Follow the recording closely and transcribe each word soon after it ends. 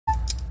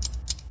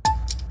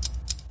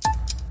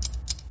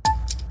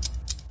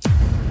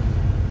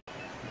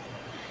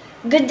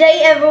Good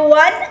day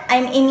everyone,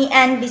 I'm Emay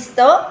Ann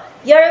Visto,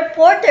 your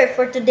reporter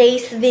for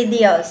today's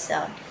video.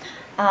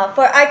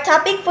 For our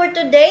topic for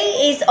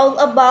today is all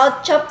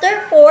about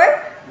Chapter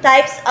 4,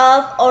 Types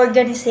of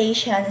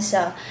Organizations.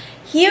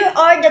 Here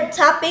are the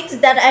topics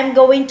that I'm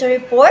going to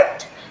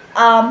report.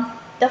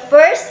 The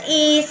first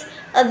is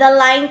the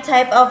line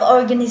type of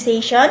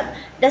organization.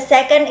 The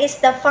second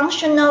is the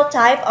functional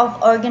type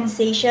of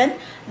organization.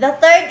 The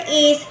third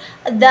is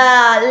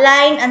the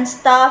line and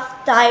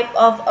staff type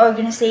of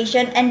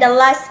organization. And the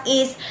last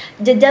is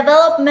the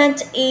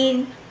development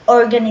in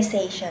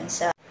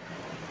organizations.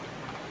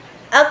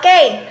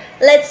 Okay,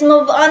 let's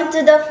move on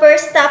to the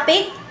first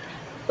topic,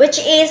 which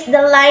is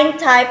the line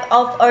type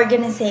of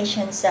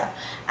organizations.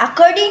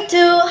 According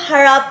to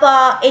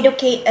Harappa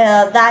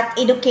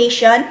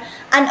Education,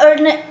 an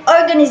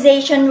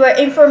organization where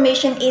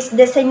information is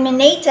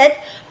disseminated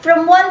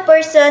from one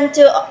person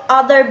to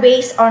other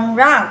based on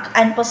rank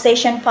and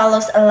position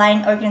follows a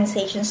line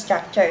organization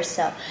structure.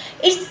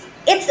 It's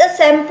a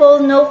simple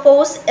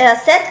no-fuss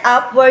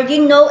setup where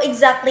you know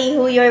exactly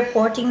who you're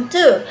reporting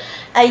to.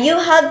 You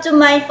have to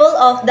mindful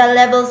of the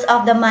levels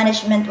of the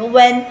management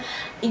when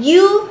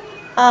you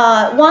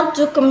want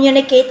to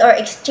communicate or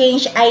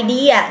exchange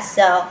ideas.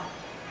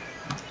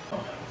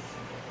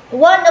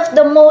 One of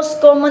the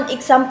most common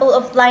example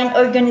of line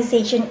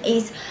organization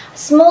is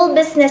small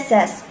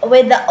businesses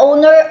with the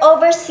owner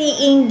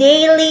overseeing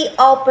daily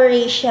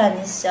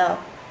operations.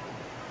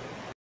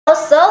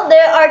 Also,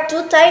 there are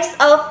two types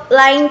of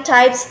line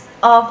types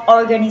of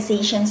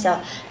organizations.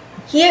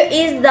 Here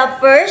is the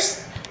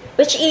first,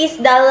 which is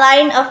the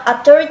line of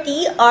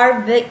authority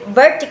or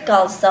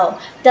vertical. So,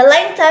 the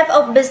line type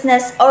of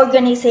business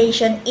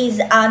organization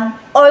is an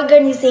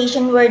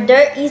organization where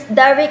there is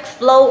direct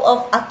flow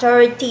of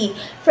authority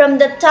from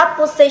the top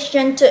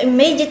position to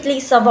immediately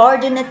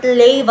subordinate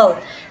level.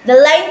 The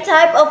line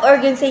type of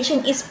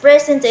organization is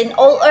present in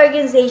all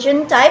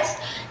organization types,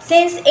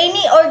 since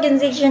any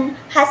organization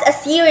has a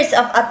series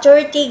of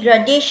authority,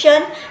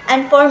 gradation,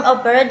 and form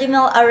of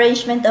pyramidal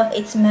arrangement of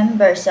its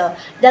members. So,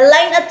 the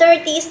line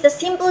authority is the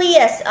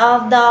simplest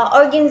of the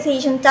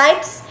organization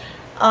types.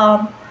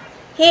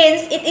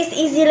 Hence, it is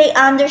easily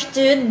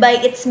understood by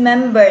its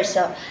members.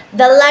 So,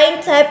 the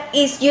line type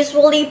is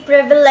usually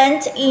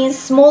prevalent in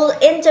small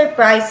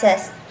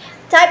enterprises.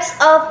 Types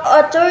of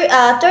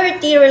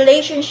authority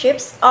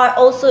relationships are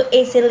also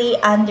easily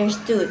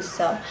understood.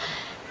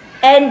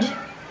 And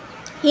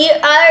here is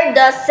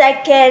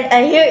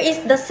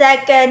the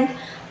second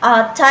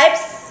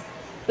types,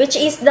 which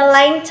is the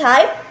line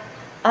type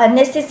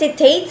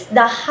necessitates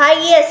the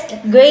highest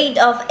grade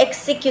of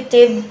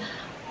executive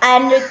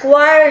and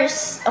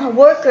requires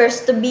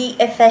workers to be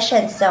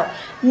efficient. So,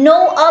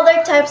 no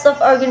other types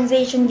of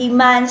organization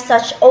demand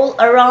such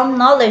all-around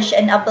knowledge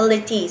and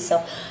ability.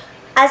 So,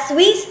 as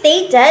we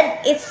stated,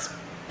 it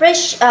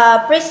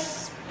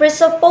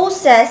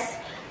presupposes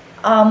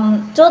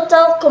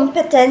total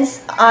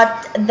competence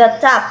at the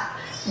top.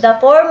 The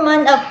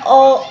foreman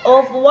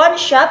of one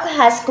shop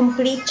has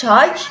complete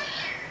charge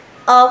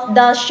of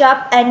the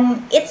shop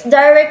and it's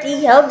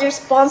directly held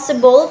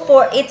responsible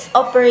for its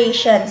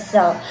operations.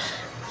 So,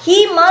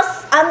 he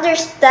must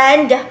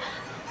understand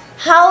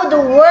how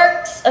the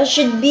works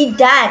should be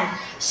done.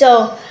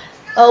 So,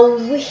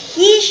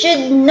 he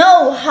should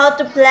know how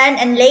to plan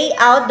and lay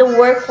out the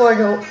work for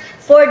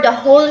the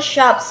whole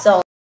shop.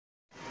 So,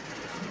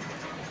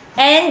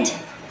 and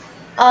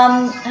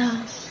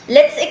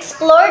let's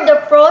explore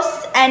the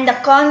pros and the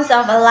cons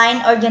of a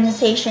line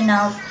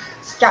organizational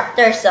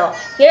structure. So,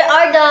 here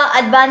are the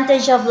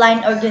advantages of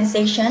line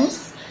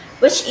organizations,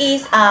 which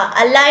is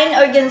a line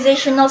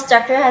organizational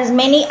structure has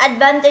many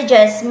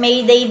advantages.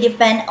 May they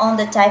depend on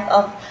the type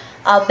of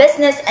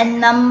business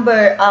and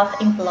number of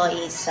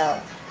employees. So,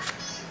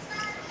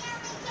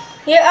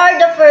 here are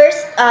the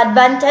first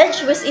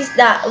advantage, which is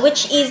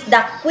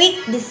the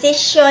quick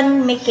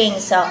decision making.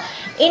 So,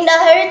 in the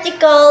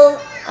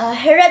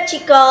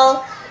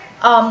hierarchical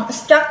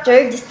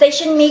structure,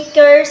 decision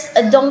makers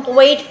don't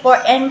wait for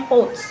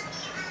inputs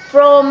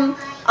from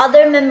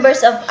other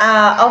members of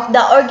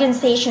the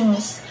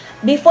organizations.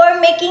 Before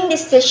making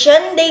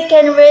decision, they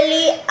can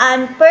rely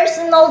on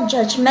personal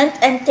judgment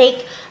and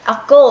take a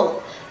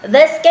call.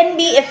 This can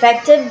be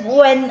effective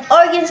when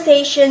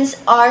organizations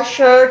are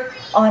short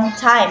on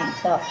time.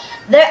 So,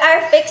 there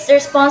are fixed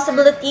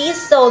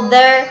responsibilities, so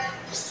there's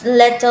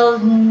little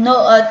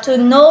to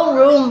no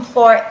room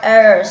for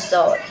error.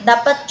 So,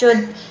 dapat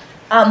jud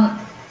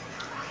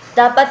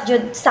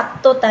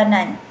sakto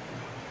tanan.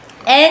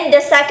 And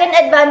the second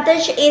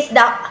advantage is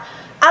the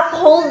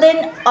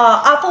upholding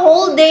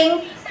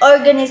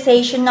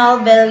organizational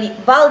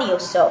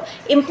values. So,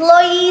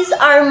 employees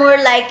are more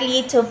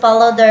likely to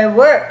follow their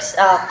works,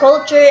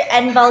 culture,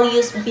 and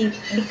values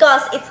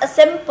because it's a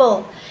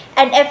simple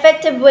and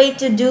effective way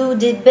to do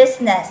the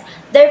business.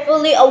 They're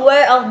fully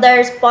aware of their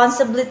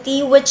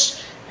responsibility, which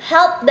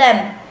help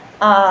them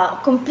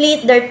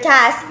complete their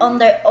tasks on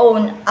their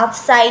own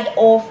outside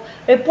of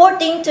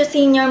reporting to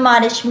senior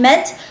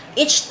management,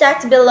 each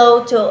task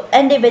below to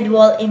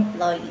individual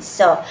employees.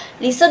 So,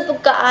 lisod po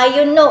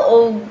kaayo no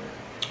o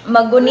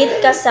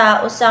magunit ka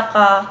sa usa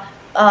ka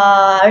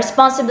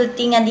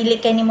responsibility nga dili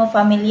kay nimo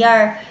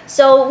familiar.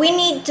 So we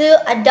need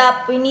to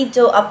adapt, we need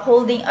to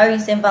upholding our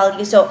and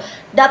values. So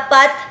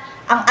dapat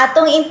ang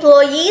atong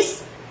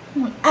employees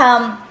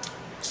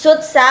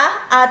suit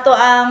sa ato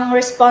ang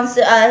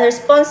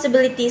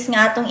responsibilities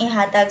nga atong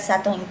ihatag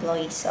sa atong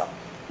employees. So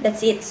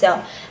that's it.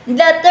 So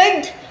the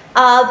third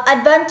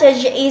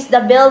advantage is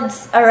the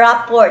builds a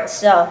rapport.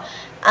 So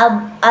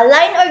a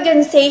line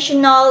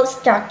organizational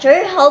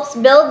structure helps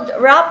build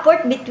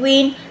rapport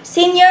between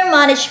senior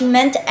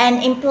management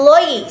and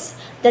employees.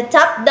 The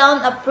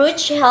top-down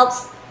approach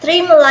helps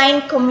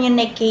streamline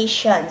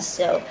communication.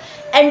 So,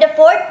 and the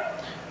fourth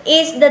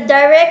is the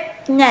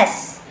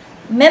directness.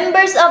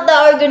 Members of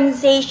the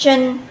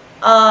organization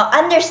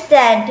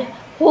understand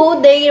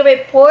who they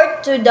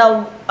report to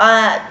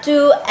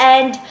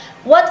and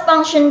what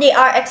function they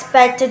are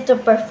expected to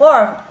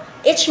perform.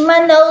 Each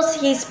man knows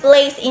his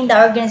place in the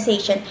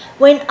organization.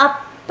 When a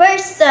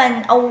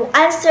person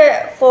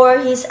answer for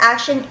his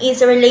action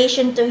is in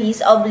relation to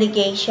his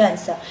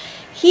obligations,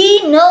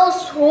 he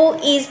knows who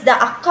is the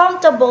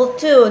accountable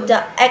to.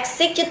 The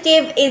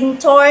executive in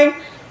turn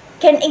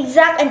can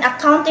exact an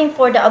accounting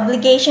for the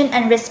obligation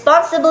and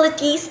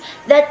responsibilities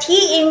that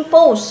he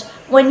imposed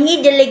when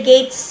he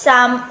delegates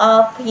some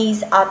of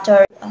his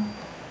authority.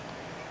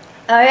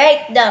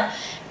 Alright,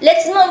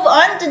 let's move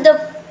on to the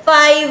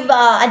five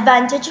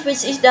advantage,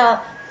 which is the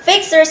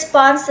fixed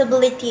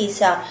responsibilities.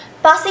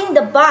 Passing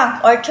the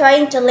buck or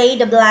trying to lay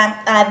the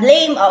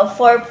blame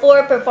for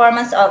poor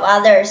performance of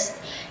others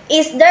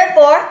is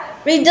therefore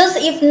reduced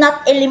if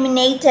not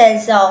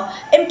eliminated. So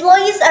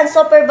employees and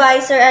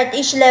supervisor at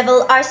each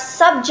level are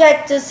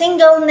subject to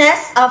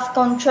singleness of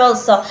control.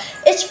 So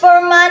each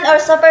foreman or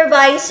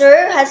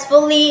supervisor has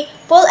full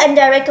and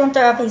direct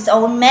control of his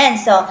own men.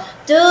 So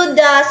to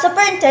the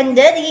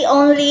superintendent, he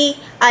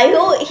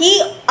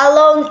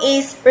alone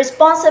is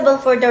responsible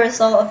for the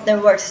result of their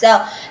work.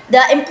 So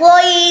the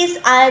employees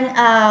and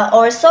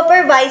or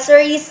supervisor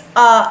is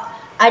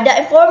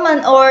the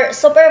foreman or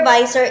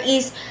supervisor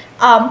is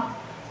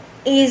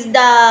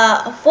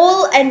the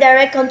full and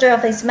direct control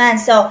of his man.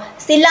 So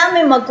sila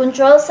may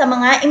mag-control sa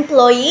mga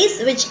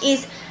employees which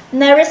is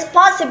na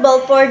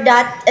responsible for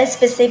that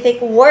specific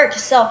work.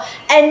 So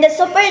and the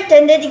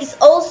superintendent is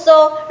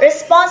also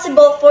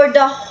responsible for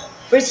the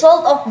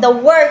result of the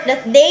work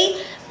that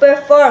they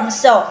perform.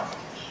 So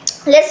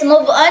let's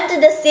move on to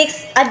the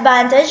sixth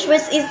advantage,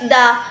 which is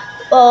the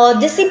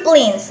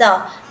discipline.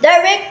 So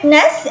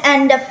directness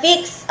and the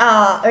fixed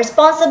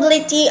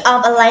responsibility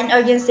of a line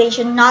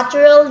organization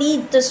naturally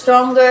lead to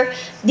stronger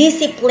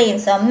discipline.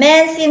 So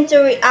men seem to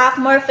react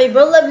more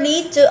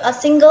favorably to a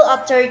single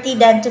authority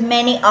than to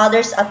many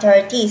others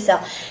authorities. So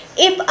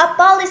if a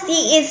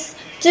policy is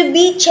to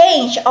be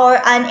changed or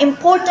an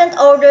important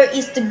order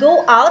is to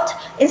go out,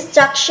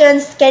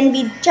 instructions can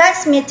be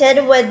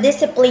transmitted with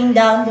discipline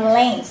down the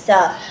lane.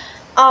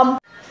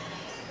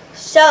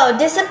 So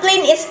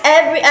discipline is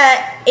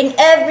in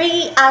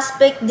every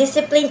aspect.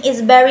 Discipline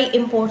is very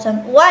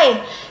important.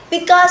 Why?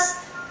 Because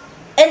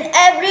in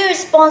every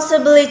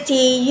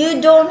responsibility, if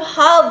you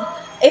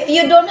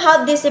don't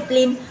have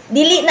discipline,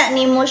 dili na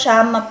nimo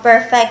siya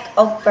ma-perfect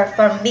or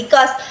perform.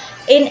 Because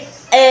in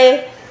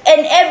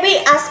every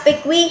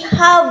aspect, we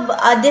have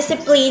a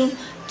discipline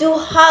to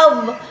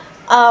have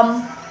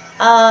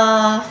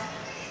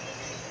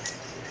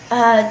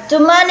to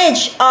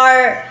manage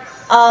our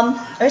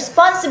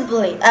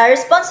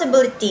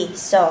responsibility.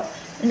 So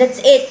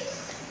that's it.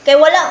 Kung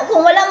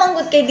wala man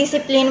gud kay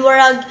discipline,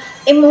 warag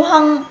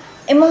imong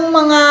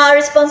mga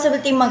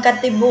responsibility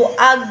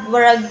magkatibuag,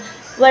 warag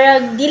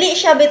dili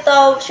siya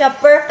bitaw siya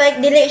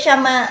perfect, dili siya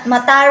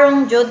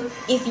matarong jud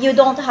if you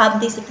don't have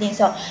discipline.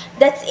 So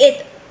that's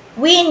it.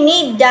 We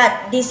need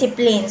that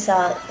discipline.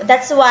 So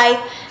that's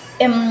why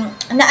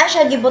naa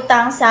siya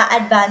gibutang sa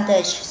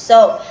advantage.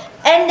 So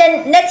and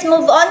then let's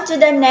move on to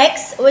the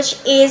next, which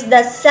is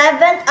the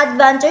seventh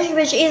advantage,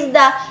 which is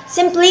the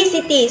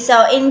simplicity.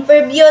 So in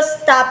previous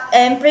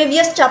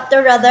chapter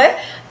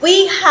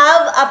we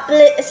have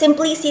a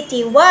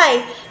simplicity.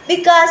 Why?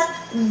 Because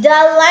the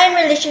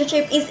line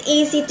relationship is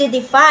easy to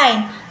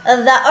define.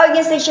 The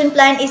organization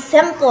plan is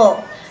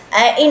simple.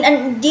 In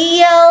an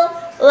ideal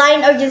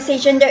line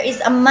organization, there is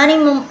a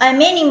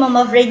minimum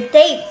of red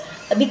tape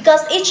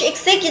because each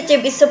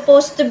executive is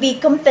supposed to be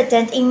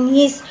competent in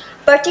his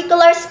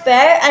particular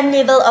sphere and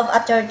level of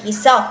authority.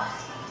 So,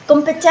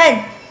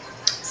 competent.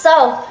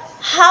 So,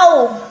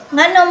 how?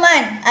 Nga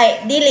naman?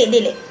 Ay,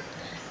 dili.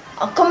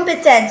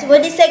 Competent.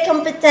 When you say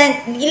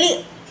competent,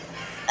 dili,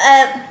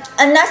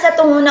 nasa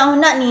itong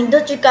una-una,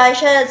 nindot yung ka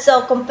siya.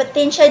 So,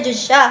 competent siya, dyan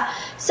siya.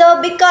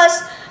 So,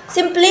 because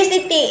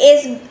simplicity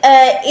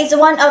is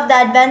one of the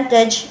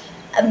advantage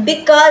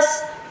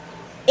because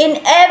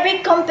in every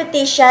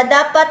competition,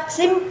 dapat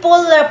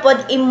simple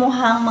rapod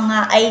imuhang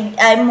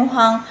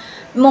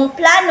mong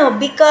plano,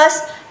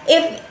 because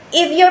if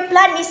your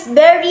plan is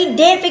very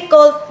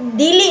difficult,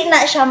 dili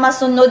na siya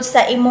masunod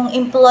sa imong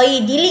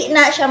employee, dili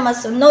na siya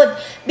masunod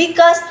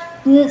because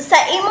sa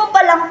imo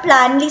palang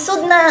plan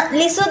lisod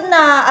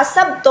na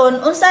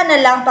asabton unsa na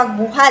lang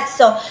pagbuhat.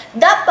 So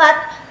dapat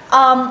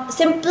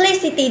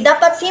simplicity,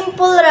 dapat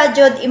simple ra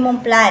jud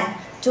imong plan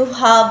to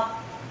have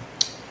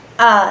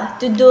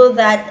to do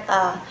that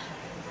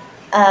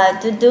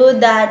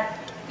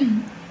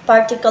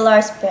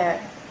particular spare.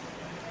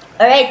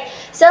 Alright,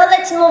 so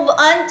let's move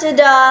on to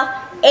the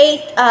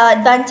eighth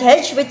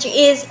advantage, which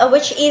is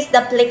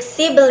the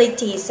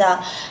flexibility. So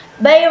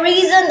by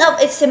reason of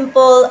its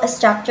simple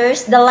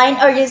structures, the line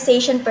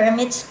organization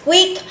permits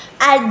quick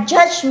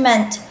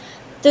adjustment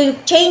to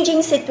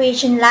changing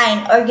situation.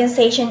 Line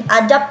organization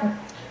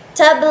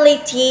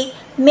adaptability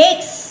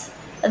makes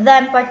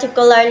them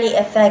particularly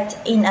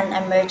effective in an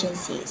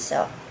emergency.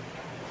 So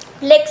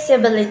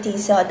flexibility.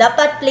 So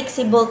dapat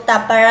flexible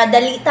ta para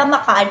dali ta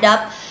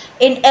maka-adapt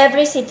in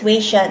every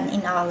situation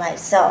in our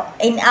lives. So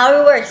in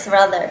our works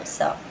rather.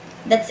 So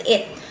that's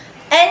it.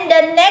 And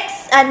the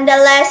next and the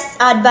last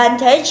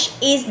advantage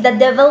is the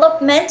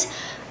development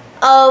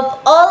of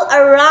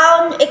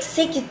all-around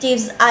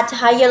executives at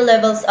higher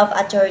levels of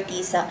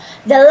authority. So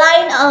the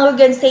line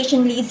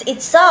organization leads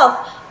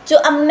itself to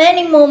a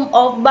minimum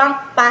of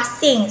bank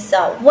passing.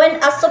 So when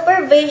a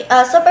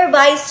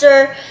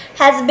supervisor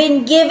has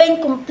been given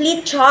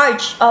complete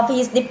charge of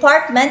his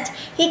department,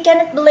 he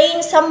cannot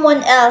blame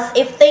someone else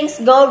if things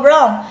go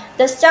wrong.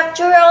 The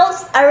structural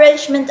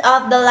arrangement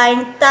of the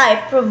line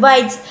type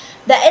provides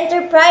the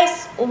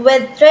enterprise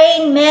with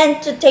trained men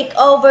to take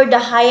over the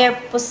higher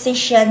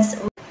positions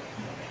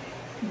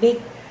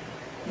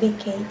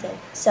vacated.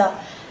 So,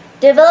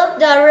 develop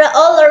the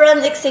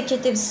all-around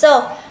executive.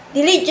 So,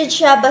 dili jud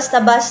siya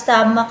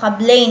basta-basta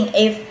maka-blame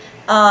if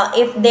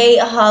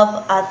they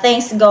have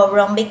things go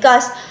wrong,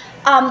 because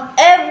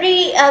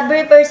every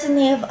person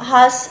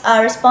has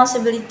a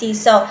responsibility.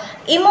 So,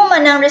 imo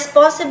man ang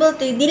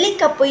responsibility, dili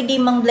ka pwede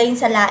mang-blame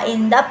sa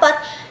lain. Dapat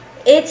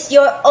it's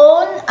your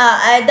own,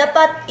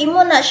 dapat imo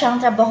na siyang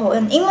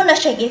trabahoon, imo na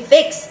siya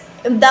i-fix.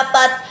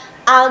 Dapat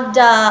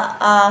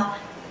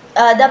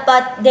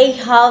dapat they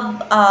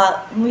have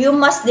you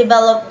must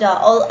develop the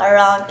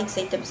all-around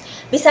executives.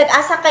 Bisag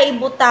asa ka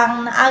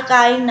ibutang na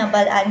akay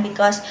nabalaan,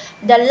 because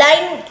the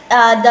line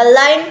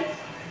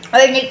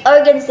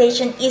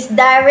organization is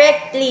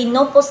directly,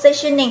 no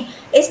positioning,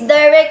 is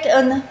direct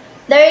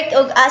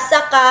og asa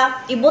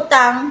ka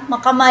ibutang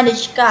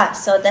makamanage ka.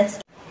 So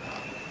that's.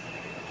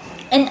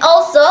 And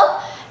also,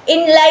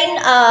 in line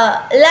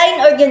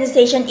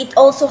organization, it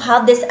also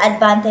have this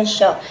advantage.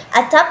 So,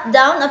 a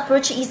top-down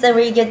approach is a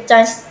rigid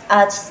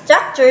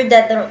structure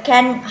that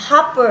can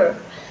hamper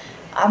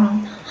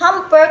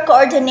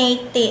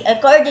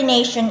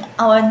coordination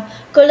on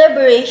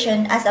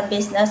collaboration as a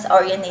business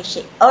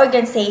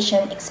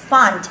organization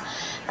expand.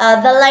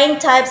 The line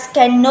types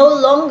can no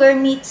longer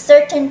meet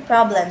certain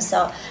problems.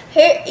 So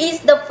here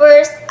is the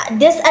first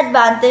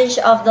disadvantage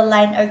of the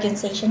line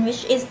organization,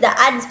 which is the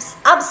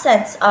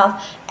absence of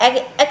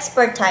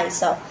expertise.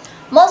 So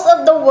most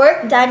of the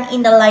work done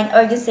in the line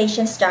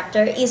organization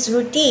structure is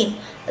routine.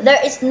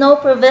 There is no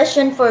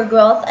provision for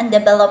growth and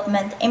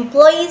development.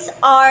 Employees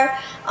are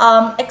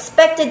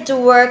expected to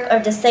work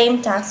on the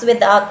same tasks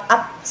without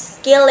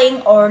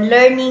upskilling or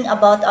learning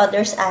about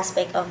others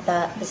aspect of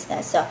the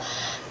business. So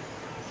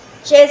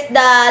just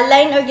the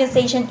line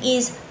organization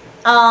is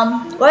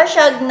wala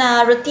siya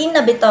na routine na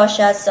bitaw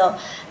siya. So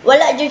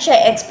wala jud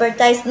siya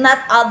expertise,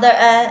 not other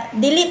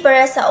dili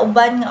para sa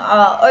uban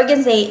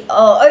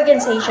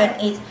organization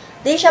is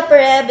di siya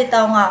pare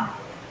bitaw nga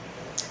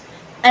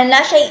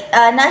na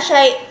siya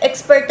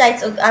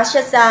expertise ug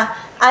asya sa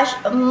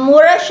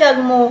mura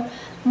siya mo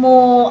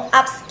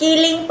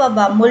upskilling pa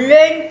ba, mo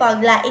learn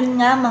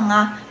paglain nga mga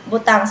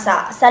butang.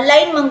 Sa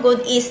line man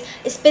good is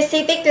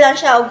specific lang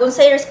siya ug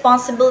unsay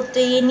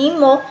responsibility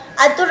nimo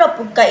adto ra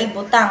pud ka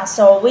ibutang.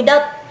 So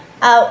without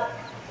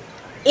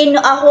in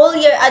a whole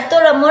year adto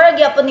ra mura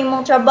gyapon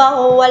nimong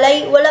trabaho,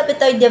 wala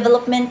bitaw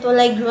development,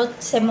 walay growth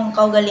sa imong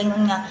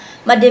kaugalingon nga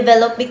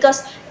ma-develop,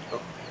 because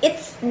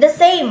it's the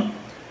same.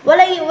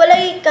 Walay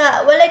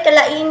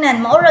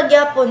kalainan, maura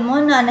gyapon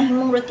mo na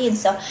nahimong routine.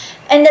 So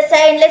and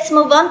let's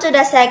move on to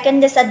the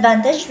second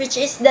disadvantage, which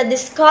is that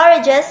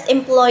discourages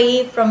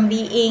employee from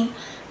being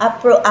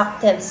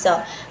proactive. So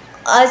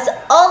as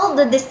all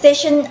the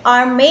decisions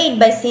are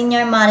made by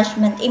senior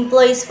management,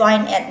 employees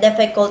find it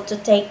difficult to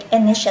take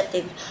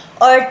initiative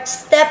or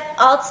step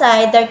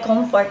outside their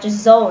comfort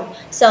zone.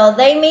 So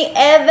they may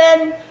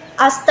even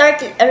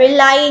start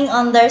relying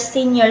on their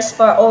seniors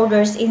for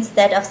orders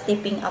instead of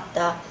stepping up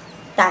the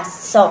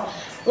task. So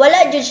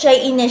wala jud siya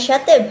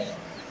initiative,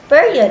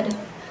 period,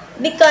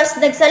 because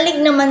nagsalig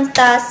naman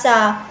ta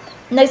sa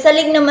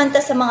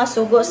mga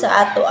sugo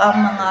sa ato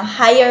ang mga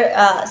higher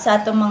sa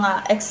ato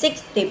mga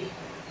executive.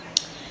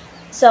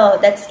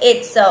 So that's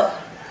it. So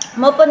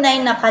mo po na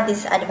yung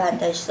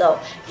naka-disadvantage. So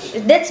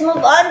let's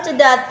move on to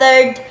the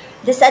third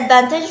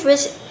disadvantage,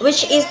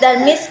 which is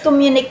the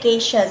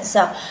miscommunication.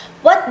 So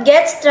what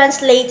gets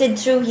translated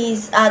through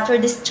this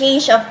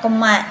change of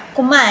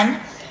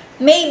command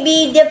may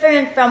be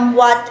different from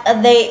what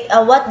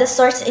the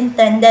source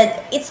intended.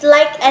 It's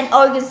like an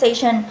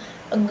organization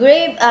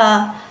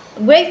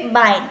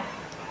grapevine.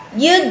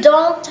 You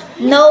don't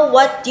know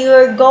what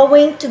you're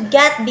going to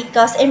get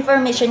because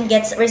information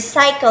gets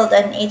recycled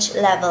on each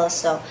level.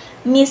 So,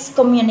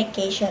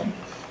 miscommunication.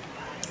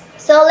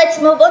 So let's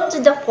move on to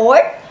the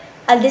fourth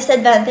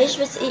disadvantage,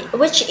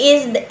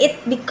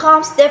 it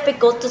becomes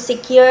difficult to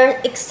secure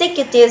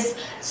executives,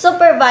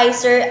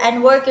 supervisor,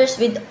 and workers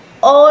with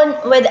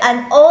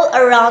an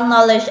all-around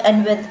knowledge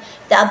and with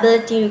the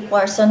ability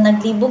required. So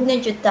naglibog na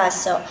jud ta.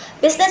 So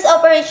business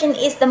operation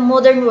is the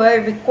modern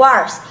word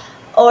requires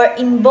or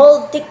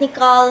involve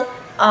technical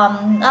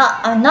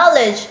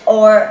knowledge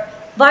or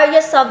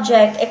various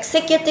subject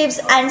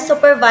executives and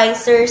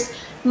supervisors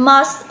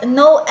must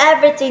know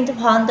everything to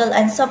handle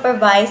and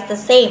supervise the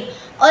same.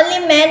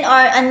 Only men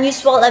are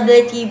unusual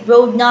ability,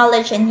 broad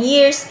knowledge, and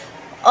years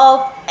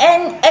of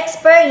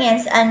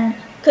experience and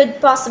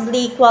could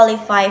possibly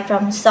qualify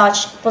from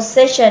such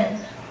position.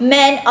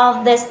 Men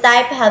of this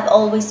type have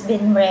always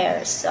been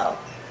rare. So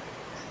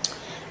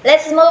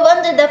let's move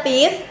on to the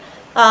fifth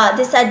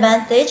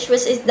disadvantage,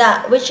 which is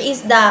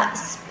the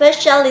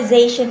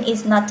specialization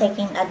is not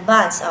taken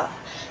advantage of.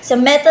 So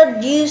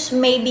method use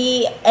may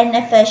be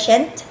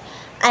inefficient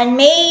and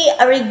may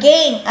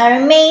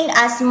remain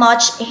as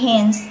much,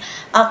 hence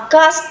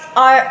costs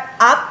are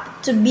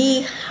up to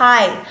be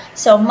high.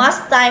 So much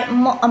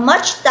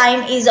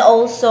time is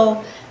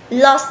also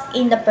lost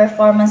in the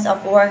performance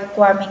of work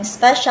requiring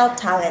special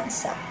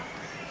talents.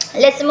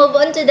 Let's move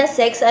on to the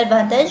sixth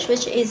advantage,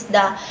 which is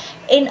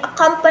in a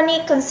company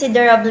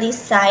considerably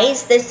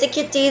sized, the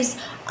executives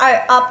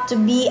are up to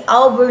be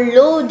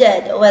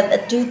overloaded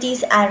with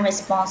duties and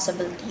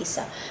responsibilities.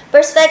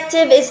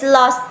 Perspective is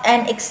lost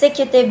and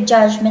executive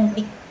judgment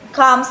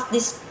becomes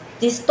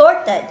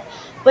distorted.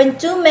 When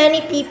too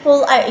many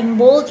people are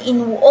involved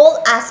in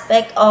all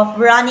aspects of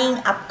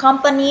running a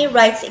company,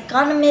 writes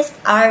economist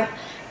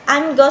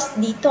Angus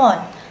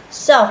Deaton.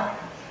 So,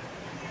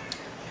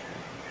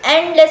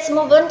 and let's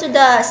move on to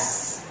the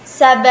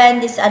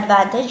seventh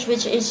disadvantage,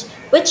 which is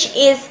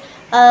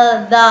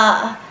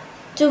the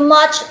too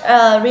much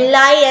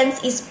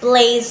reliance is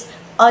placed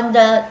on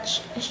the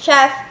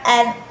chef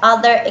and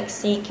other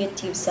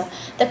executives.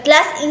 The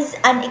class is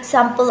an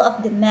example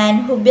of the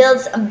man who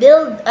builds a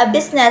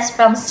business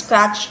from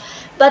scratch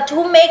but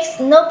who makes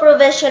no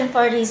provision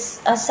for his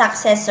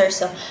successor.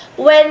 So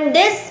when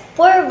this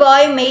poor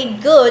boy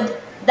made good,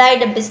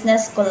 died, the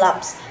business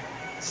collapsed.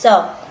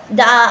 So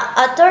the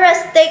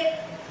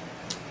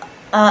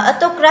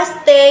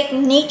autocratic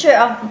nature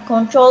of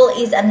control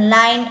is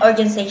online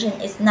organization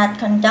is not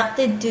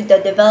conducted to the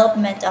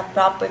development of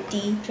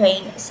property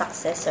trained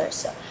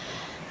successors.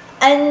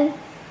 And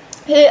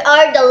here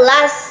are the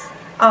last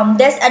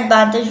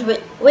disadvantage,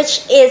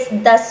 which is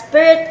the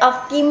spirit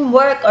of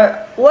teamwork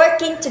or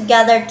working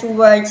together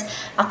towards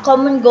a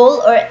common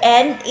goal or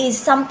end is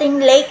something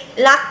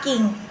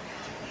lacking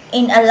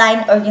in a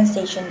line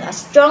organization. A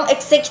strong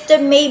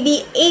executive may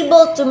be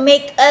able to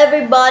make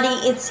everybody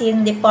its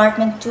in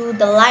department to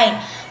the line,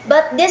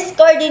 but this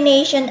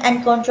coordination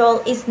and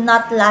control is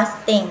not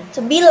lasting.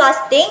 To be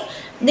lasting,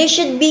 they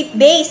should be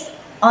based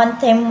on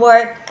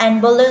teamwork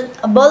and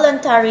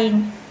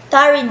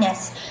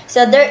voluntariness.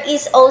 So there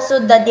is also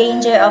the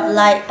danger of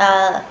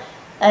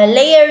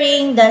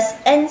layering the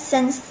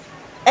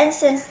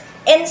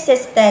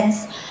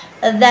insistence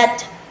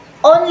that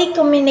only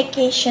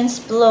communications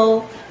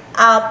flow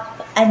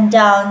up and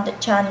down the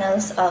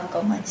channels of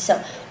command.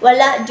 So,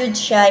 wala jud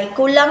siya,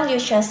 kulang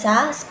jud siya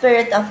sa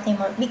spirit of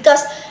teamwork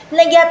because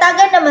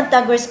nagyatagan naman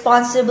tag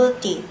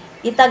responsibility.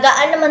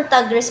 Itagaan naman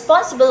tag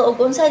responsible og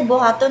unsay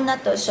buhaton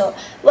nato. So,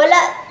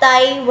 wala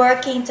tay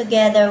working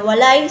together,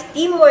 wala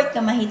teamwork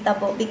na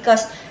mahitabo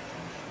because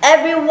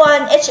each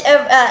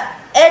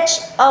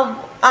of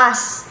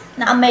us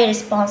na may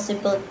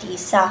responsibility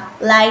sa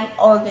line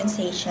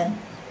organization.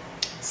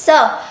 So,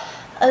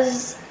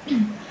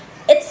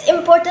 it's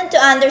important to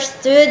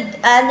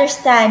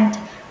understand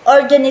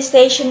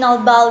organizational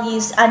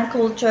values and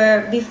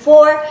culture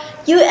before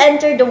you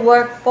enter the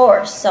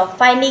workforce. So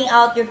finding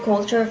out your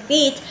culture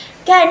fit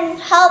can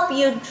help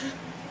you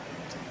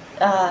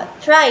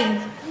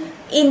thrive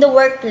in the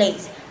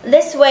workplace.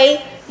 This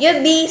way,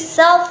 you'll be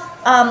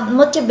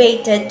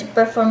motivated to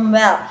perform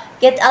well,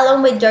 get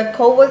along with your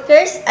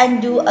coworkers,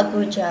 and do a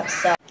good job.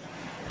 So,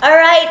 all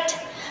right.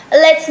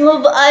 Let's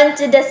move on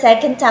to the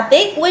second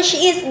topic, which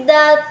is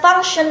the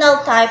functional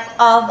type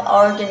of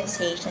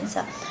organization.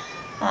 So,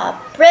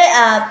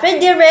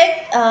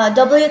 Frederick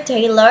W.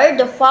 Taylor,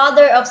 the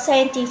father of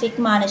scientific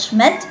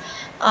management,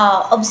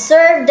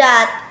 observed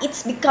that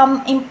it's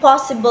become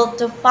impossible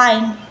to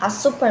find a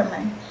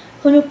Superman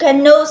who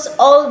can knows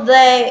all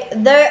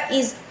there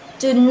is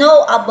to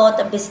know about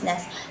a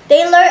business.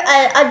 Taylor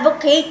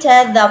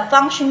advocated the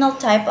functional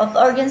type of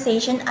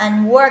organization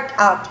and worked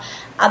out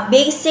a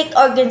basic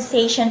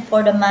organization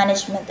for the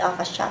management of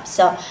a shop.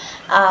 So,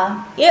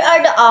 here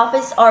are the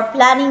office or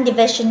planning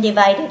division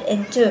divided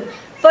into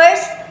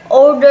first,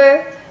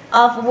 order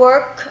of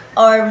work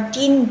or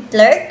routine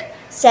clerk.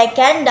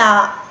 Second,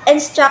 the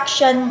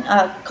instruction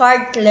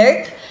card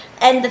clerk.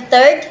 And the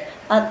third,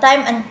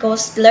 time and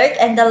cost clerk,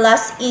 and the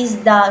last is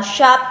the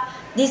shop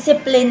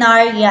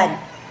disciplinarian.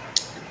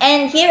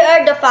 And here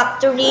are the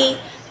factory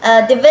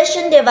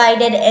division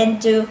divided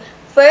into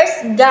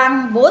first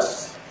gang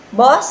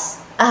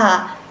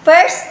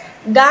first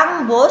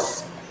gang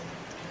boss,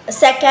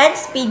 second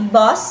speed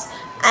boss,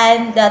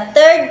 and the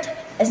third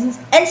is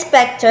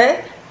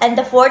inspector, and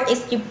the fourth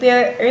is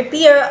repair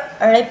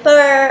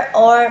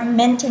or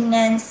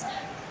maintenance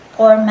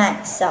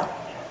foreman. So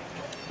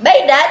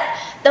by that,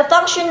 the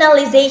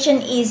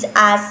functionalization is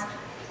as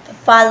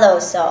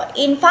follows. So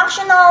in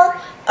functional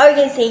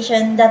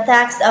organization, the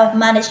tasks of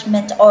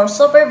management or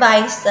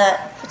supervision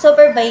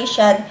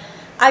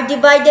are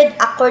divided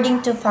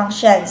according to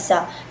functions.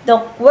 The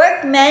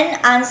workman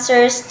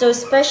answers to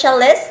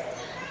specialist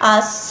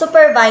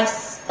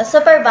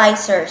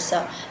supervisors.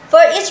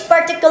 For each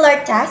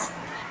particular task,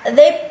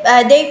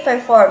 they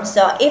perform.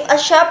 So if a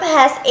shop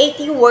has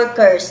 80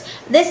 workers,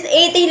 these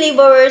 80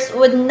 laborers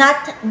would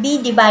not be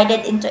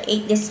divided into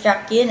 8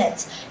 district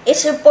units.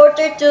 It's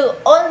reported to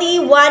only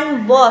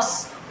one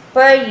boss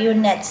per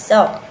unit.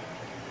 So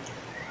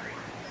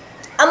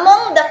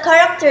among the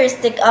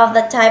characteristics of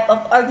the type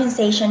of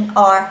organization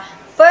are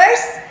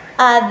first,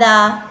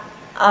 the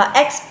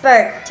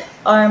expert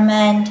or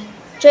men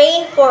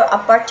trained for a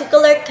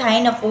particular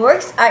kind of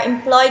works are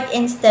employed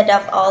instead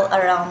of all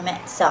around men.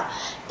 So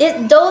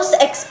those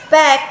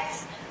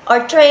experts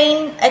or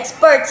trained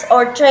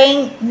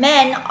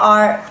men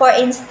are, for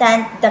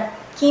instance, the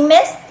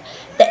chemist,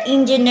 the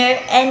engineer,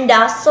 and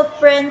the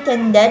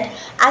superintendent,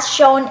 as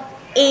shown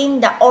in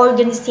the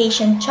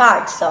organization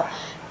chart. So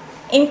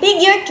in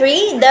figure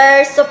 3,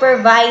 there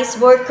supervise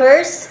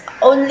workers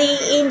only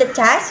in the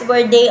tasks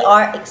where they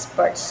are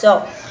experts.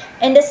 So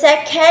in the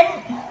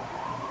second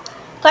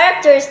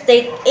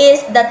characteristic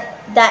is that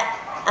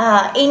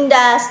in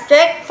the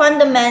strict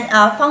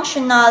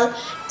functional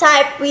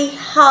type, we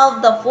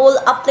have the full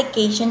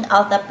application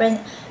of the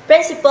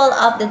principle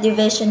of the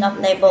division of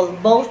labor,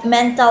 both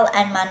mental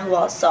and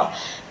manual. So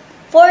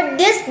for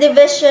this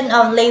division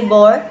of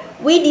labor,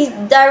 we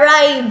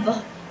derive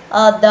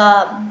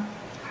the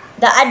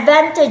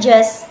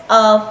advantages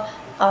of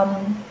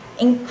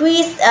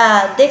increased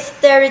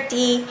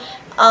dexterity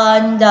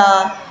on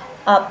the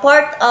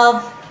part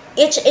of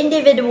each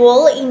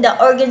individual in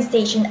the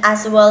organization,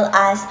 as well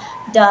as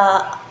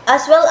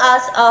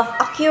of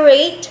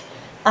accurate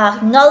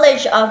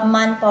knowledge of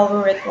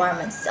manpower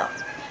requirements. So,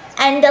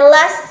 and the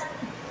last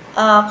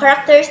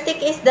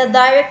characteristic is the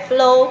direct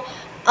flow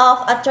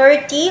of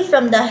authority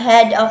from the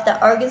head of the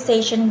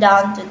organization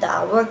down to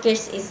the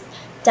workers is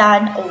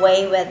done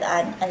away with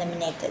and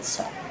eliminated.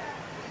 So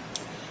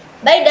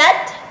by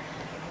that,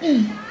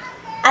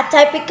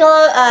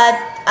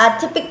 a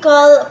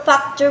typical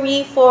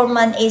factory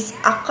foreman is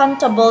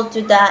accountable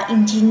to the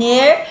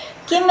engineer,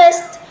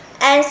 chemist,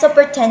 and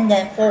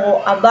superintendent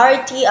for a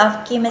variety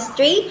of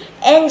chemistry,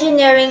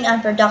 engineering,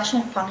 and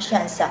production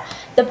functions.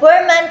 The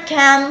foreman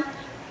can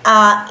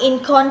in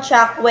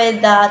contract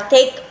with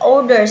take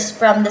orders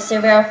from the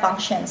several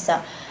functions.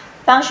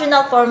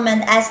 Functional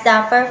foreman as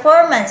the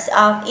performance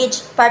of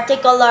each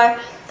particular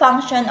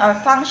function or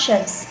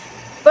functions.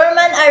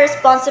 Foremen are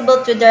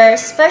responsible to their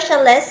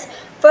specialists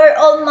for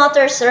all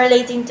matters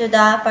relating to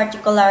the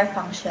particular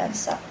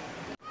functions.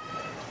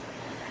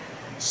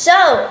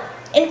 So,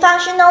 in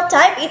functional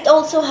type, it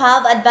also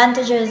have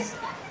advantages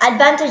of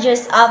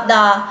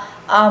the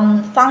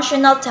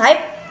functional type.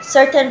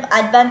 Certain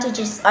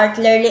advantages are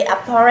clearly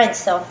apparent.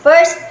 So,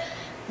 first,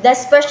 the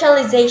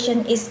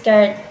specialization is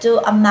carried to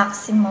a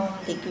maximum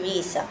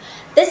degree. So,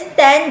 this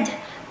tend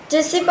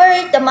to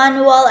separate the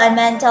manual and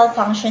mental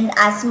function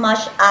as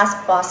much as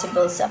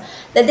possible. So,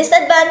 the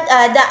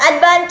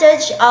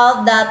advantage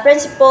of the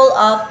principle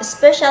of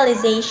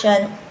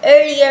specialization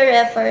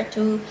earlier referred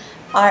to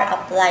are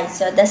applied.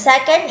 So, the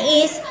second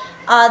is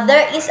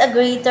there is a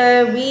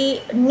greater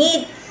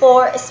need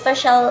for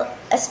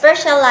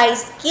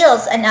specialized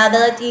skills and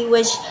ability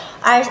which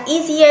are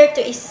easier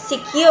to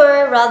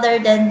secure rather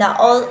than the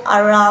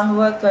all-around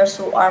workers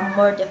who are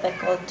more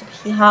difficult to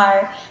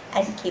hire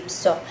and keep.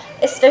 So,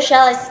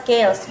 special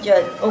skills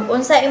jud. Ug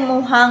unsa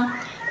imuhang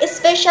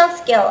special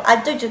skill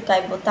adto jud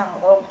kay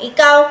butang. Og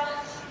ikaw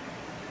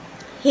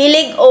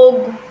hilig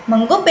og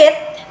manggupit,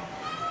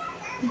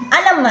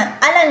 alam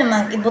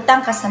naman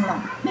ibutang ka sa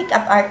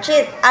makeup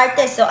artist.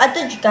 So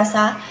adto jud ka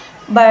sa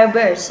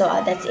barber. So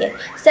that's it.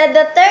 So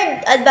the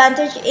third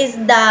advantage is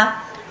the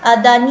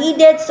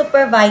needed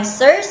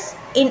supervisors,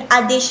 in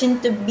addition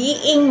to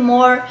being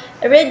more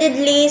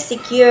readily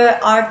secure,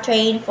 are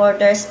trained for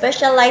their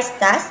specialized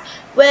tasks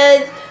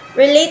with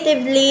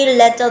relatively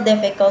little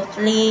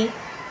difficulty.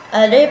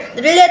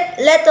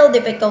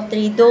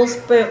 Those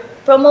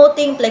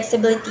promoting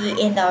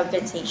flexibility in the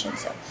organization.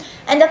 So,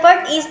 and the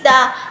fourth is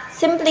the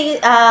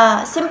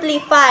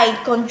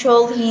simplified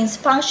control, hence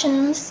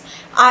functions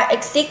are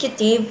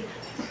executive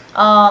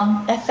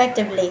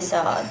effectively.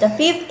 So the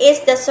fifth is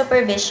the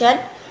supervision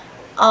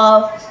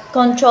of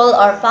control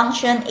or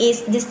function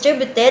is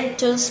distributed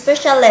to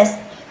specialists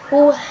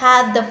who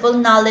have the full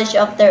knowledge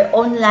of their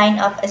own line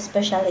of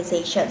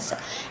specializations.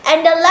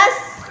 And the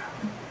last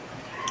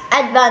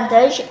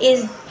advantage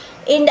is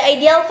in the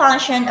ideal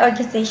function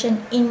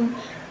organization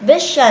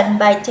envisioned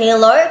by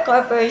Taylor,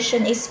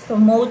 cooperation is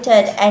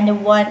promoted and the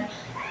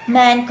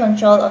one-man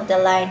control of the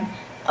line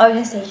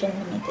organization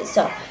limited.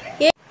 So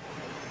here,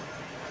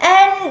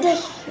 and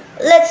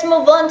let's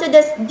move on to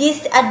the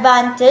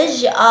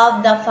disadvantage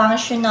of the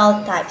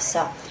functional types.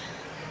 So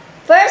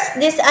first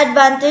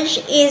disadvantage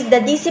is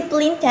the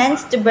discipline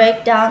tends to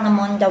break down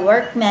among the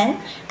workmen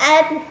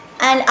and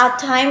at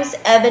times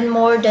even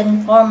more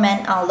than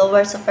foremen on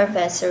lower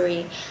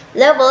supervisory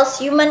levels.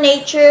 Human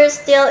nature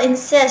still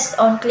insists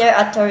on clear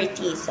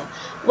authorities.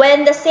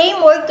 When the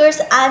same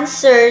workers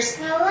answers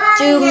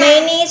to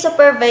many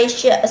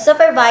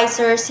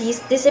supervisors, his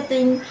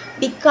discipline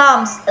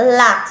becomes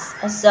lax.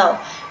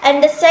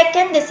 And the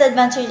second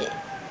disadvantage,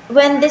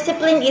 when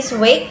discipline is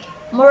weak,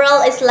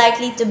 morale is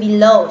likely to be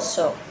low.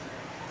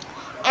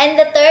 And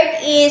the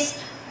third is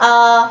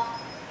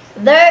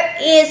there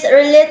is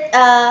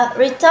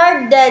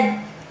retarded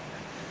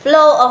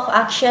flow of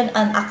action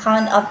on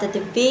account of the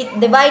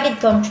divided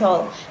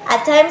control.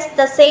 At times,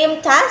 the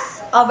same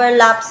task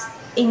overlaps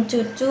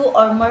into two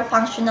or more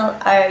functional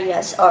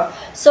areas or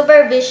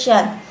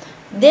supervision.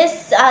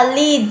 This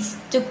leads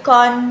to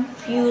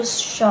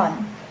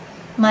confusion.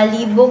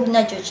 Malibog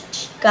na jud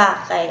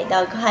ka kay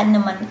daghan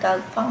naman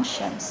kag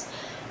functions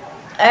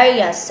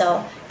areas.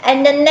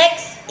 And the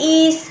next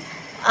is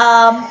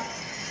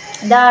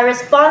the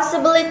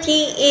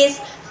responsibility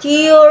is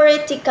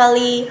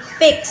theoretically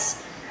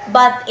fixed,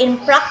 but in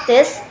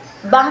practice,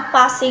 bank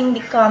passing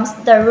becomes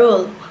the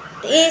rule.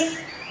 These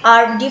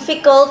are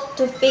difficult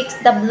to fix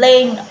the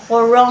blame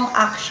for wrong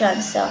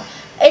actions.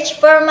 Each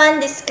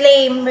foreman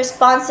disclaim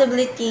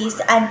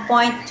responsibilities and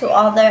point to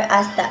other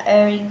as the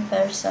erring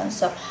person.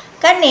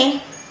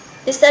 Kani,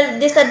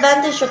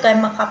 disadvantage siya kay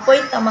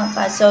makapoint naman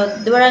ka.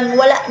 Durang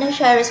wala na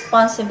siya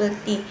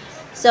responsibility.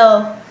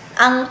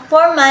 Ang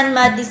foreman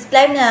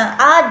ma-disclaim na,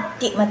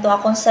 di mato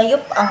akong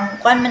sayop, ang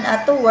kwan man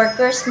ato,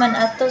 workers man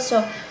ato.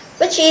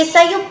 Which is,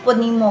 sayop po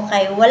nimo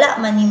kay wala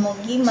man nimo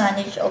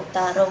gi-manage og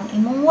tarong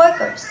imong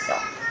workers.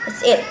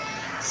 That's it.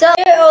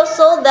 Here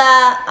also the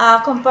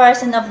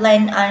comparison of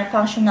line and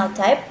functional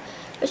type,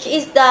 which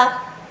is the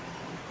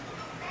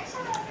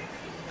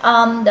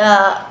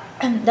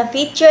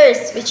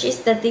features, which is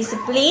the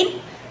discipline,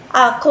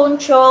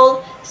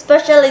 control,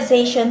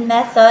 specialization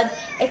method,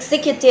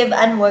 executive,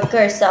 and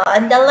workers.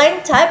 And the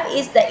line type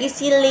is the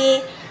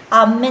easily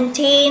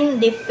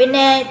maintained,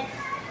 definite,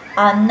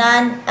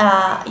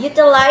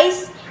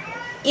 non-utilized,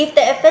 if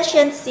the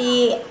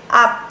efficiency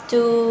up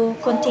to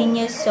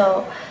continuous.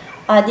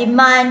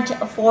 Demand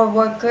for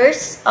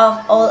workers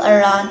of all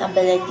around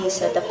ability.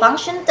 The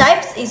function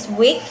types is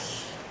weak,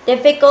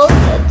 difficult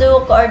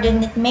to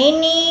coordinate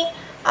many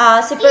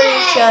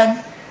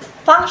separation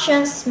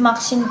functions,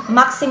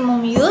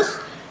 maximum use,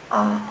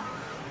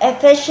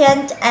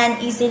 efficient and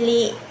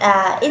easily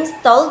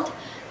installed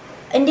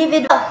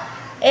individual.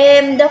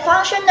 The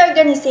function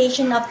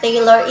organization of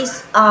Taylor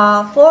is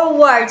a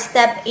forward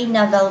step in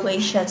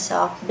evaluations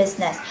of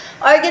business.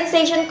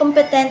 Organization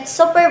competent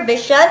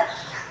supervision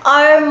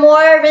are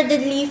more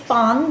readily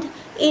found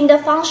in the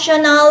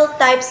functional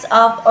types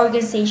of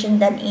organization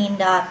than in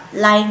the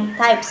line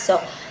types.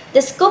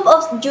 The scope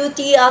of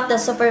duty of the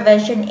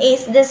supervision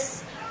is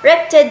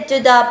directed to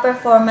the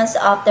performance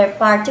of their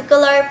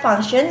particular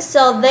functions,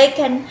 so they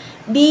can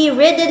be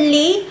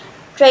readily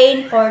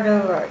trained for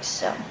their work.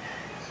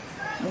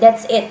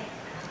 That's it.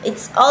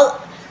 That's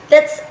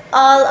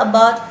all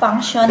about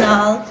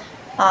functional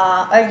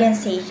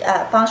organization,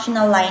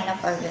 functional line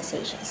of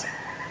organizations.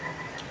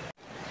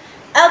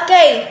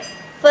 Okay,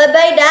 by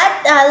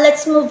that,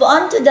 let's move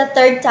on to the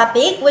third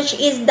topic, which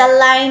is the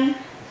line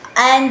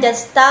and the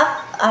staff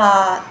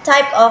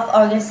type of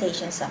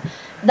organizations.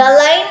 The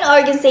line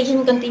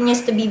organization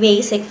continues to be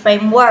basic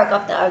framework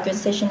of the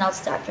organizational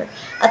structure.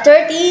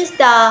 Authorities,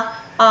 the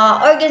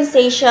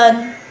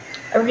organization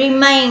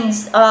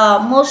remains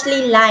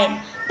mostly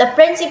line. The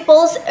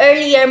principles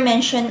earlier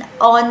mentioned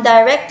on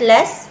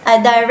directness,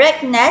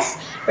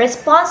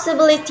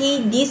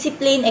 responsibility,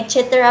 discipline,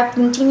 etc.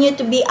 continue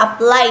to be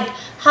applied.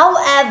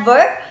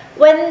 However,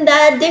 when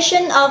the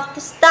addition of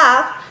the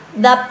staff,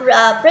 the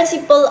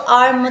principles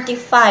are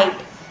modified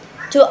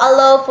to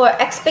allow for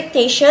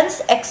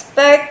expectations,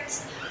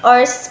 experts,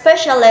 or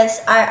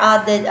specialists are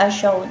added as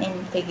shown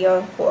in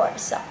figure 4.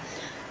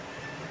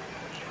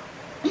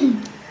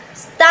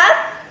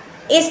 Staff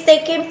is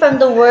taken from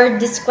the word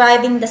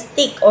describing the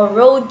stick or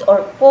rod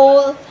or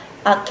pole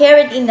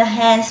carried in the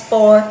hands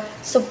for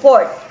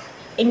support.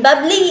 In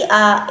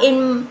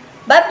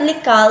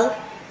biblical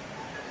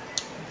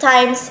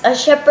times, a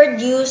shepherd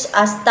used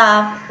a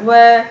staff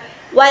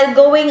while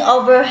going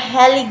over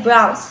hilly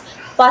grounds,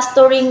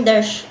 pasturing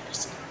their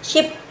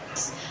sheep.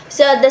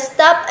 The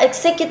staff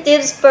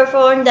executives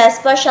perform the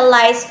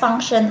specialized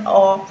function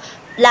of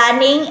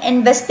planning,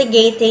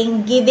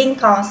 investigating, giving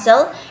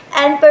counsel,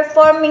 and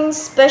performing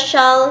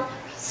special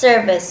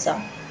service.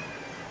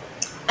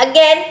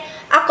 Again,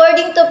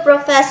 According to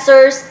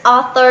Professors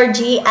Arthur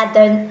G.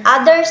 Anderson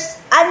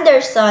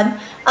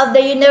of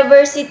the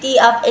University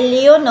of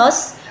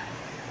Illinois,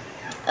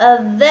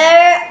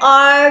 there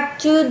are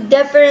two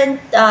different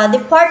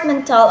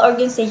departmental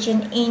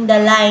organizations in the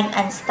line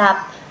and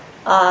staff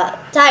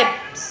type.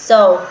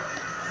 So,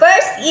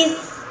 first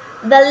is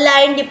the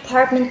line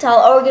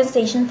departmental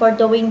organization for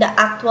doing the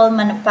actual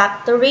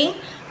manufacturing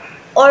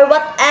or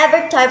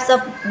whatever types of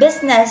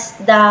business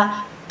the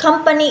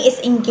company is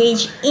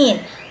engaged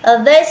in.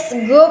 This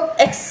group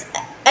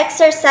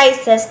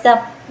exercises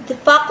the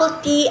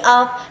faculty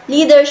of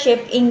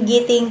leadership in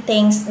getting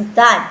things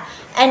done.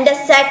 And the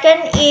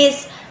second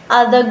is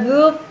the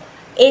group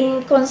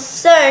in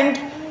concerned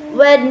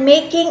with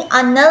making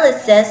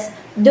analysis,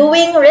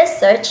 doing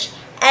research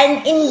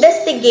and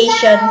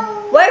investigation,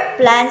 work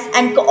plans,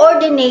 and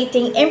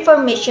coordinating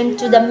information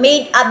to the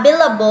made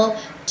available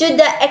to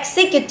the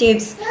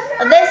executives.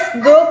 This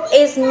group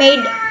is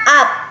made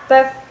up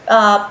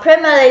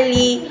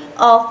primarily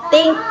of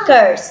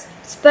thinkers,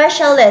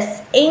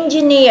 specialists,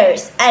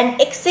 engineers,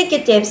 and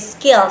executive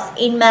skills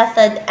in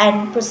method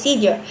and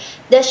procedure.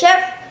 The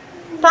chief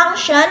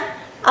function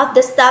of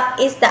the staff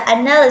is the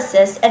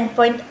analysis and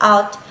point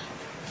out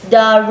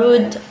the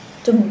route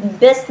to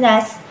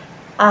business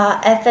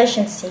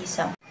efficiency.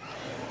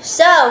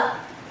 So,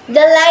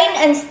 the line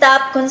and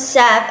staff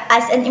concept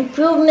as an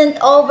improvement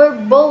over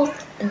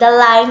both the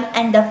line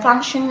and the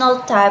functional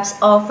types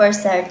offer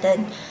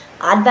certain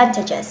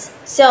advantages.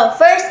 So,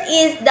 first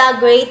is the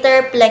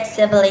greater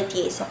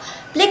flexibility. So,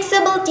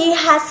 flexibility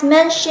has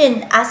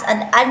mentioned as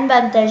an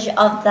advantage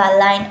of the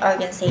line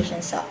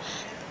organization. So,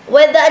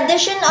 with the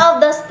addition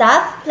of the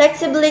staff,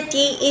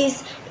 flexibility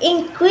is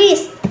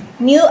increased.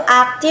 New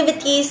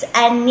activities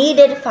and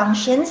needed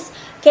functions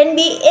can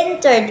be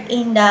entered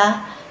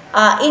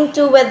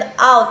into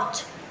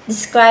without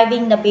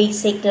describing the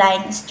basic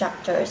line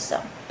structure.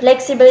 So,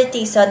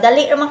 flexibility. So,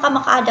 dali naman ka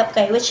maka-adapt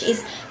kay, which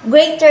is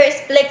greater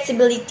is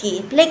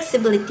flexibility.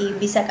 Flexibility,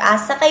 bisag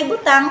asa kay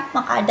butang,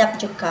 maka-adapt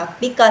jud ka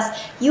because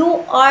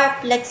you are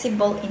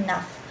flexible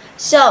enough.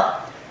 So,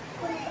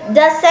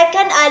 the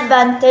second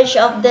advantage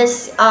of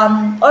this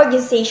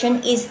organization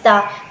is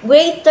the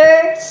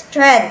greater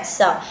strength.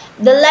 So,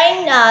 the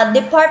line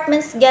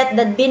departments get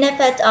the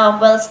benefit of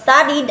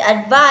well-studied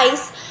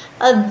advice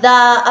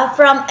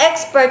from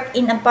expert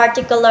in a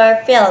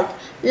particular field.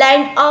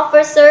 Line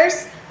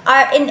officers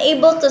are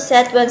enabled to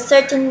set with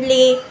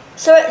certainty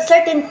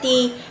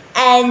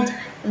and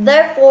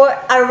therefore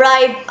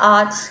arrive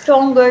at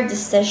stronger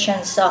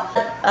decisions. So,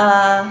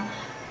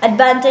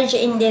 advantage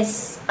in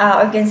this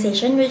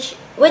organization, which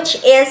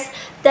is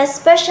the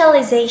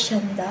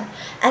specialization.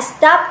 A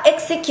staff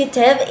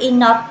executive is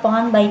not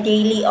bound by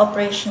daily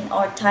operation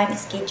or time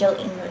schedule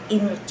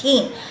in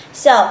routine.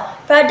 So,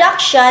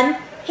 production,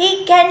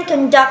 he can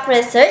conduct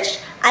research,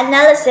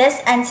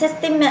 analysis, and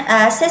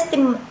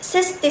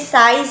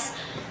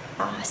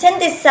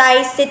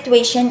synthesize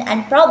situation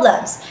and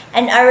problems,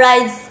 and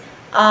arrive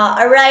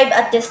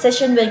at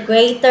decision with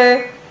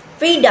greater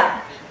freedom.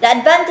 The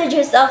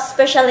advantages of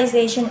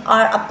specialization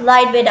are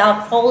applied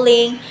without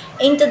falling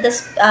into the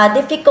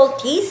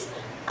difficulties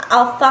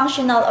of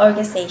functional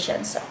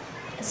organization. So,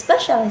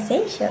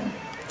 specialization.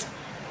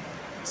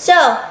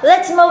 So,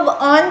 let's move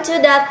on to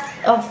the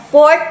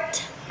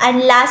fourth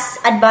and last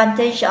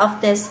advantage of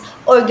this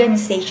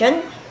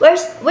organization,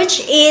 which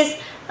is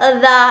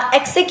the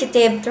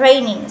executive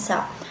training.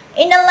 So,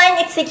 in a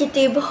line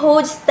executive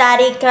who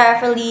study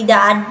carefully the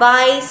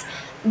advice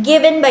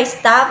given by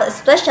staff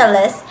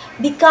specialists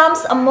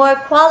becomes a more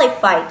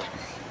qualified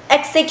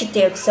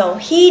executive. So,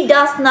 he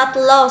does not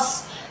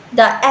lose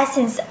the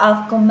essence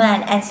of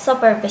command and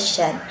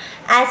supervision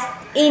as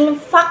in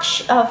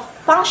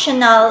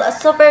functional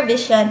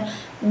supervision,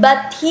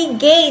 but he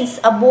gains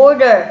a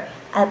broader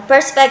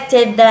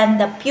perspective than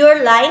the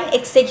pure line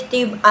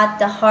executive at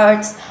the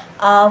heart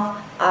of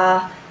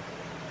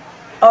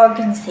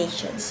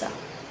organization. So,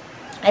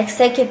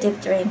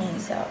 executive training.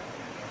 So,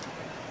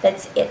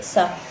 that's it.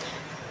 So,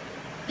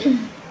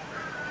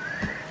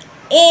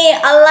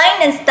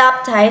 line and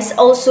staff types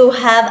also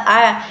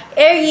have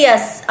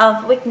areas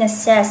of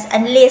weaknesses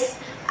unless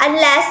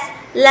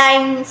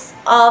lines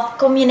of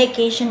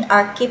communication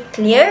are kept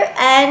clear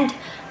and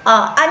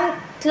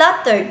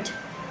uncluttered.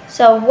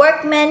 So,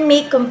 workmen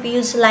may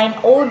confuse line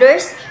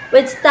orders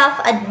with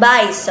staff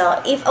advice. So,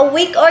 if a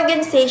weak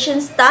organization,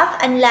 staff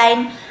and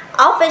line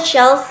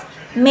officials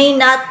may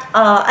not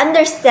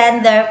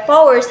understand their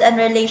powers and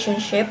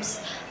relationships,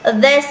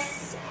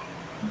 this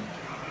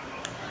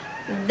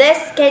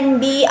can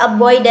be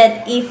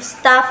avoided if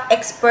staff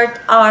experts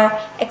are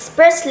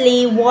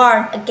expressly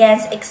warned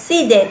against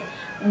exceeding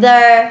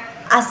their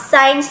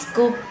assigned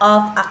scope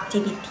of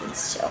activities.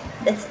 So,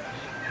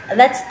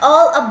 that's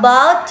all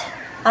about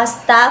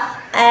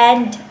staff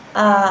and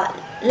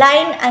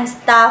line and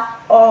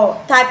staff or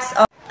types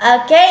of.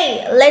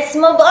 Okay, let's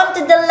move on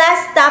to the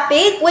last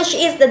topic, which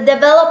is the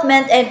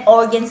development and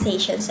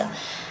organization. So,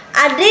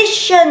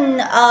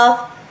 addition of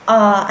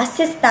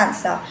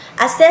assistants. So,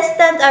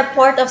 assistants are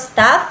part of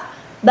staff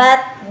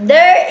but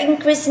their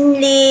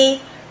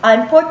increasingly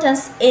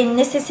importance in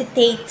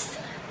necessitates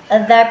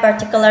their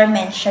particular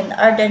mention.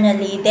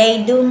 Ordinarily,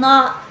 they do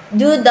not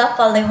do the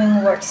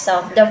following work.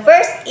 So the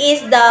first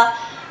is the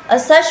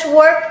such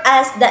work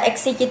as the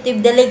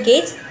executive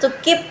delegates to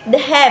keep the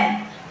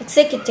head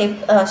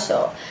executive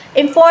also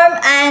inform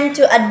and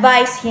to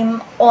advise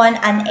him on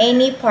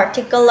any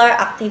particular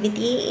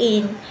activity.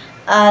 In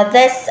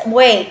this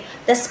way,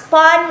 the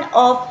span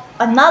of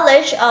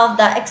knowledge of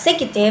the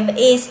executive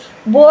is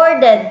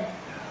broadened.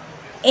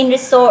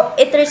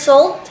 It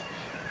result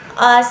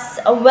as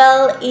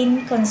well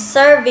in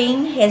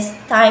conserving his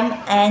time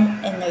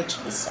and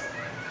energies.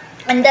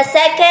 And the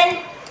second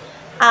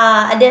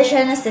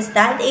addition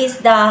assistant is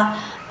the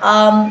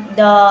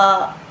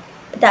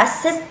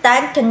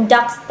assistant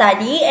conducts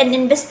study and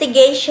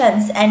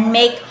investigations and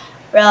make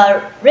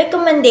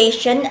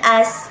recommendation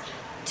as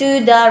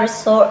to the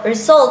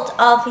result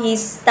of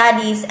his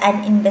studies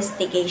and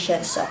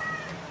investigations. So,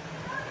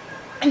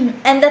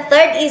 and the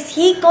third is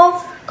he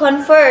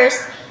confers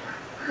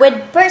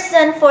with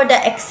person for the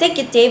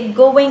executive,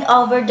 going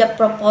over the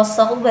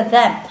proposal with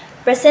them,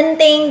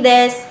 presenting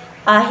this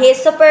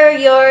his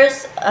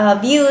superiors'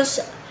 views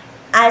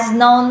as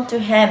known to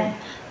him,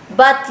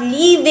 but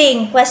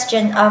leaving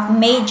question of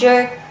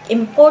major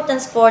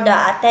importance for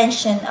the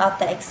attention of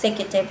the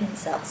executive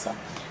himself. So,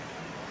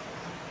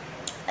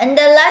 and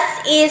the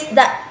last is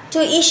that to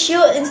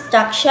issue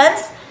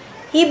instructions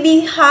in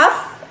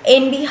behalf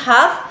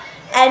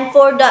and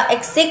for the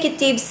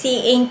executive,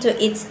 seeing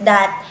to it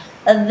that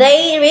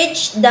they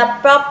reach the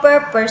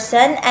proper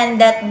person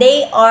and that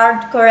they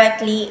are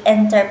correctly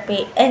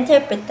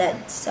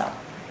interpreted. So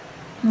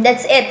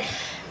that's it.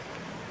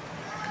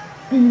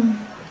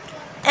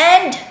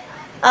 And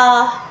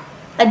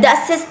the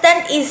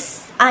assistant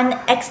is an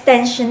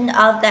extension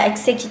of the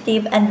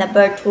executive and the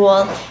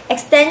virtual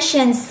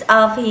extensions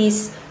of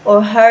his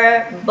or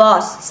her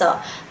boss. So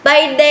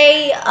by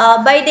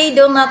they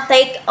do not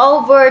take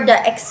over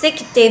the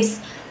executive's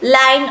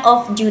line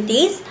of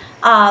duties.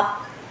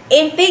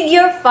 In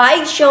figure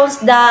 5 shows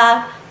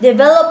the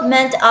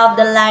development of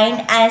the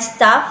line and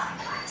staff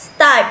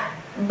type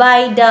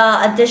by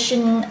the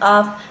addition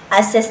of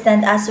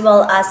assistant as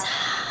well as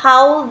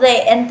how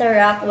they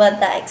interact with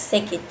the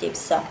executive.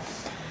 So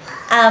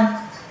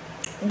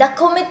the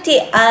committee,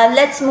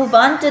 let's move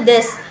on to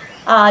this,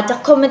 the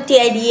committee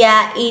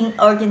idea in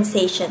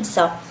organization.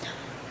 So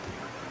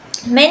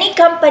many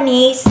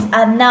companies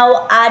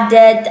now add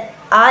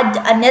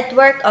a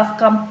network of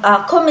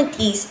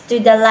committees to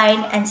the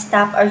line and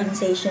staff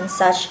organization.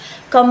 Such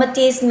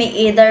committees may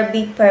either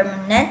be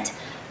permanent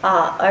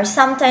or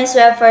sometimes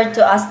referred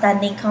to as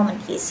standing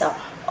committees, so,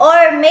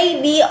 or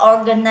may be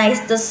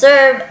organized to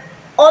serve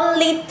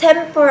only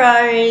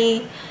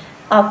temporary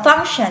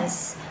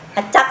functions.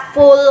 A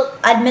tactful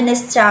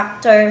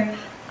administrator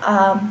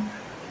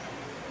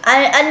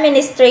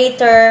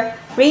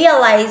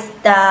realized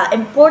the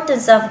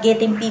importance of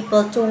getting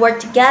people to work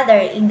together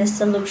in the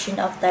solution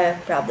of their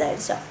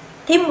problems. So,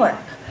 teamwork.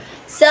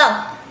 So,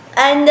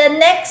 and the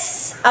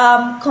next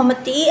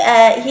committee,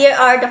 here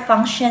are the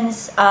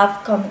functions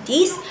of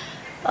committees.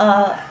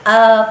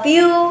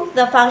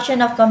 The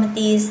function of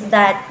committees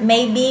that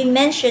may be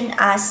mentioned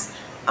are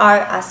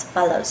as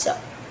follows. So,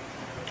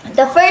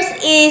 the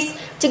first is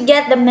to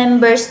get the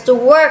members to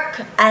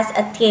work as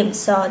a team.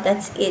 So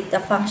that's it, the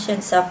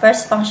functions,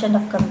 first function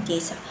of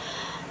committees.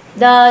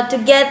 To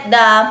get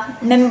the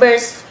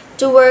members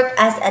to work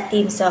as a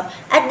team. So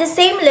at the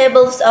same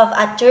levels of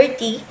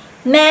authority,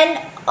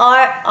 men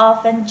are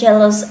often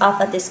jealous of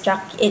a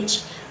distract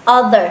each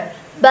other.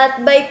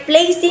 But by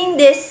placing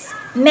these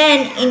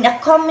men in a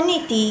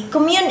committee,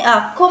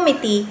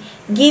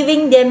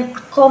 giving them a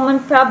common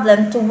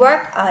problem to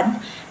work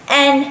on,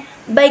 and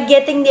by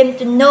getting them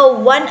to know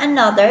one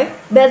another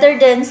better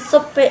than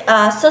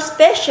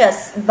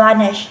suspicious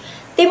vanish,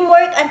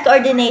 teamwork and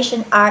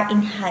coordination are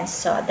enhanced.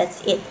 So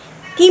that's it,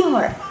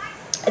 teamwork.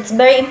 It's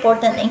very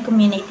important in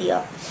community.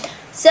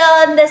 So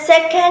the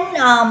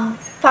second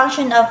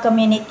function of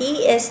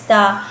community is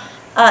to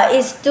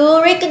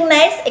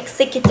recognize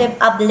executive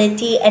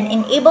ability and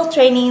enable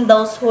training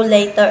those who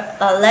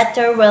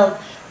later will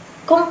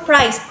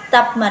comprise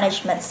top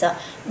management. So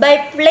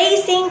by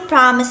placing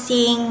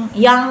promising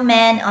young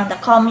men on the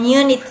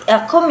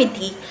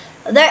committee,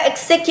 their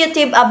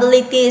executive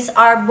abilities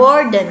are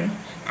broadened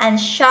and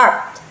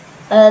sharp.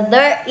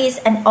 There is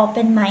an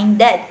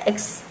open-minded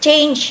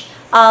exchange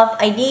of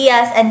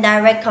ideas and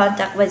direct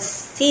contact with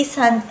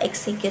seasoned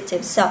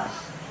executives. So,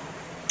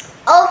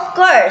 of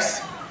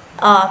course,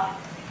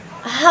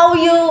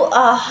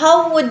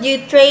 how would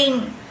you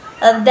train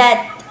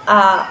that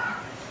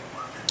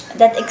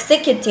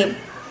executive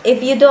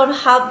if you don't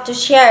have to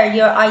share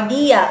your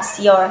ideas,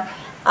 if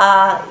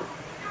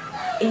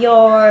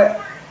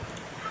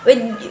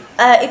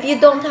you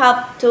don't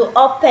have to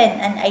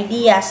open an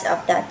ideas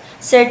of that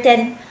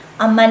certain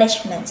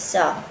management.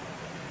 So,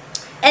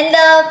 and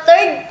the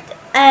third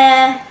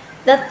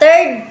The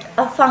third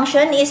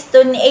function is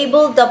to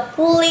enable the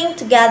pulling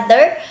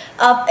together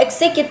of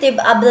executive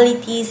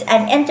abilities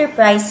and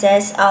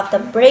enterprises of the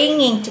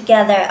bringing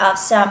together of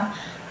some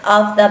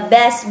of the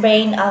best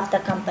brain of the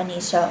company.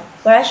 So,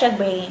 para siya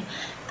brain.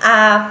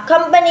 A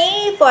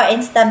company, for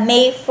instance,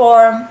 may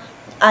form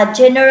a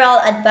general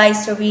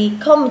advisory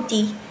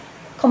committee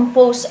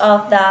composed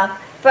of the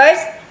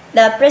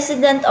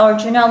president or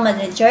general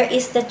manager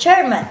is the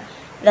chairman.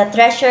 The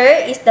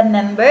treasurer is the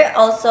member,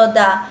 also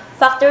the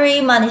factory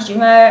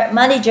manager,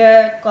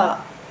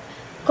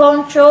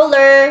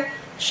 controller,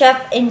 chef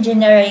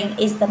engineering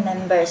is the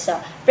member. So,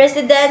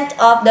 president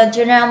of the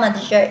general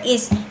manager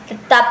is the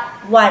top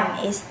one,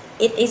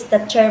 it is the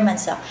chairman.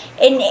 So,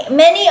 in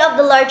many of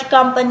the large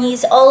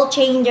companies, all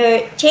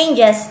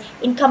changes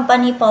in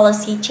company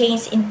policy,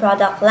 change in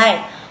product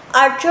line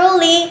are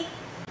truly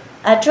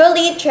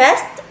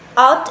traced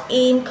out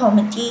in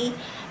committee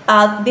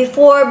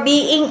before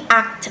being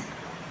acted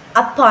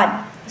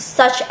upon.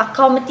 Such a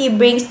committee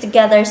brings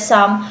together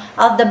some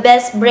of the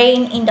best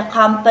brain in the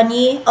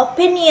company.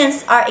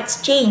 Opinions are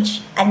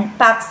exchanged and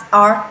facts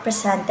are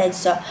presented.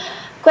 So,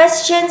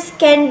 questions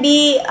can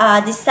be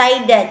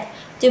decided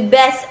to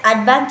best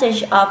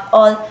advantage of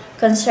all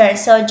concerned.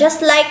 So,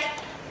 just like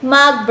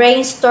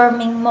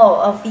mag-brainstorming mo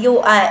of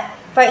you,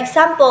 for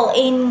example,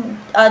 in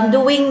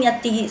doing a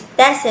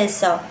thesis,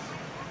 so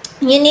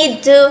you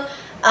need to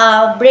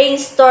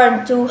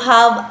brainstorm to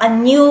have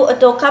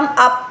to come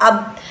up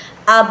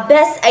a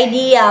best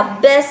idea,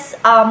 best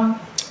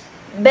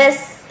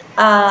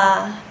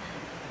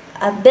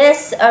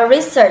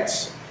research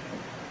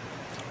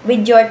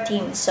with your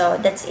team. So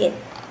that's it.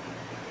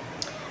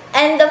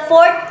 And the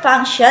fourth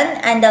function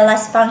and the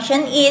last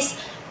function is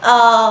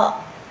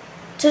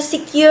to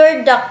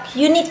secure the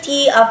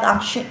unity of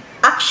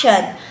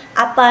action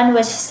upon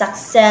which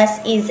success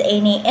is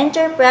any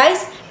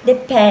enterprise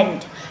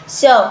depend.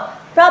 So,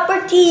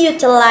 property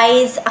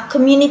utilize a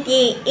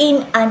community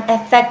in an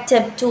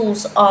effective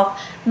tools of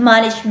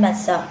management.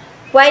 So,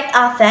 quite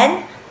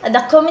often,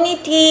 the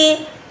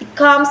community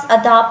becomes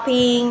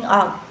adopting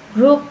a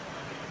group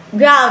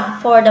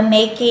ground for the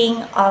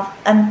making of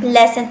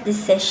unpleasant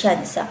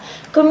decisions.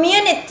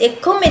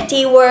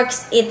 Committee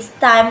works its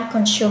time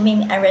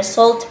consuming and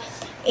result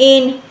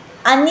in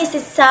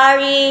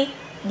unnecessary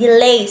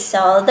delays.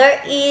 So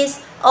there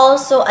is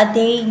also a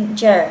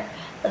danger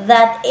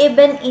that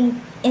even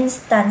in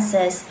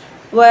instances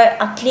where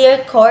a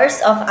clear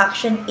course of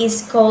action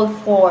is called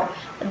for,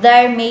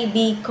 there may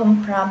be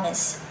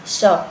compromise.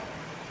 So,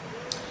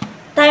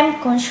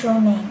 time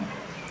consuming.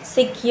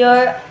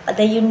 Secure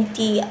the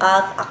unity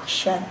of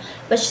action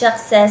with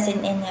success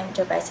in any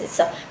enterprises.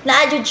 So,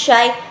 naadjud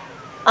siya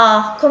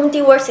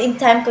committee works in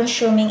time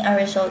consuming and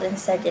result in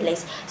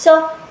delays.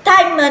 So,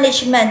 time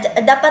management,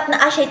 dapat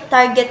na siya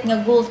target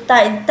nga goal,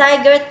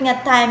 target nga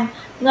time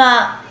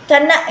nga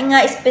kana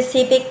nga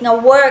specific nga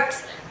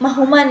works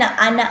mahuman na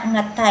ana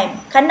nga time.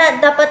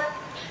 Kana dapat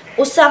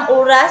usang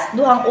oras,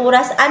 duhang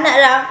oras ana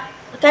ra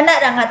kana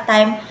ra nga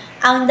time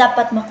ang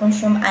dapat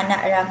ma-consume ana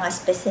ra nga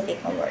specific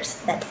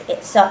words. That's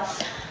it. So,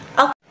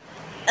 okay.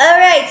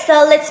 Alright,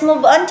 so let's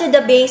move on to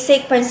the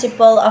basic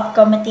principle of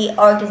committee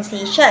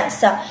organization.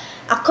 So,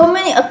 a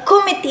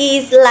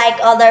committee is like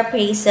other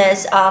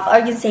phases of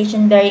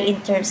organization vary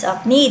in terms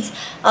of needs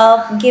of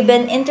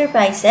given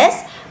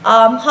enterprises.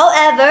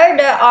 However,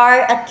 there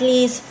are at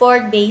least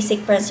 4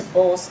 basic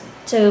principles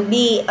to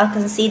be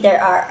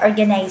considered our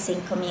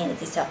organizing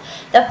community. So,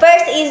 the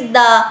first is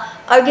the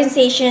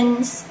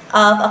organizations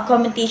of a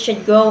committee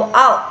should grow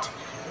out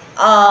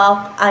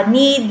of a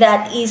need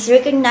that is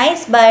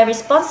recognized by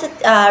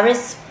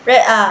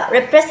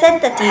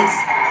representatives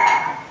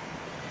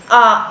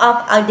of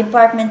a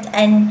department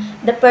and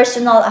the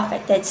personnel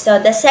affected.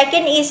 So, the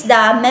second is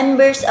the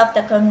members of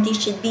the committee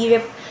should be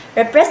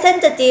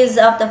representatives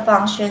of the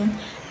function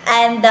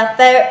and the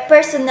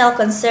personnel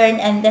concerned,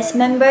 and these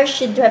members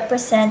should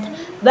represent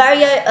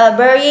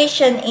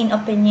variation in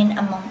opinion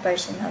among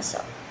personnel. So,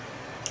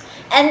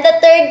 and the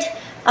third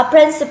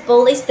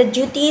principle is the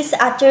duties,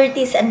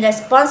 authorities, and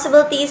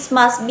responsibilities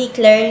must be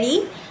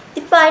clearly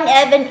defined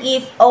even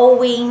if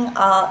owing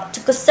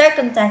to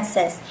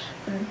circumstances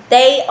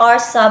they are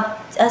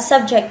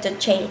subject to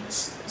change.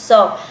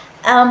 So,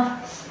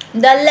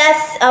 the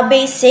last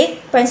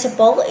basic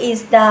principle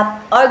is the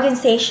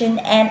organization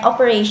and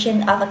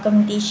operation of a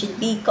committee should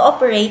be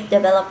cooperate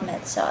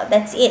development. So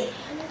that's it.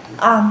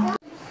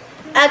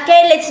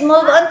 Okay, let's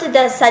move on to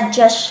the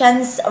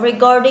suggestions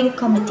regarding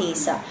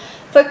committees.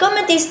 For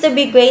committees to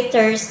be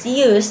greater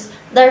use,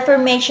 their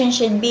formation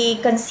should be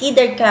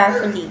considered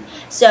carefully.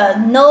 So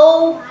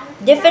no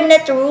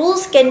definite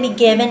rules can be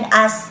given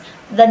as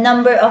the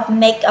number of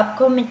make-up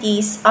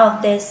committees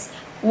of this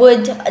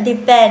would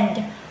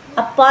depend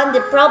upon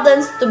the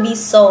problems to be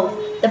solved.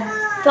 The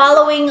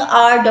following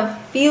are the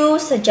few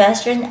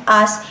suggestions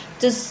as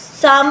to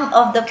some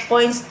of the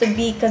points to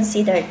be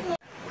considered.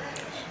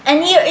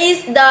 And here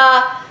is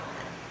the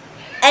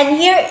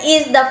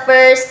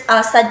first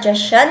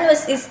suggestion,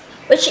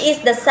 which is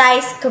the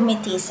size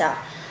committee.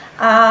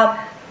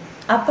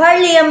 A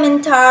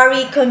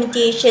parliamentary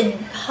committee should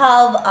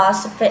have a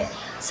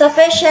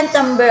sufficient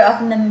number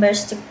of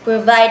members to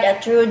provide a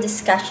true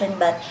discussion,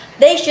 but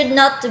they should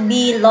not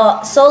be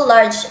so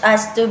large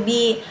as to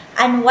be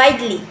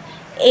unwieldy.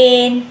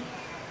 In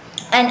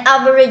an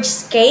average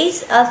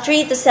case,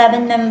 3 to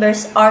 7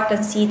 members are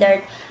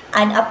considered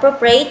an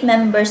appropriate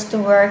members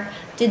to work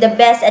to the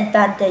best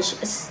advantage.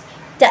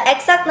 The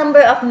exact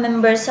number of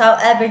members,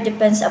 however,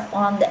 depends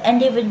upon the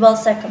individual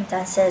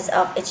circumstances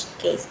of each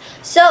case.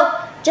 So,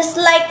 just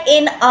like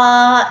in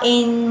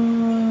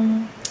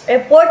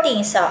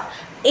reporting,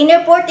 in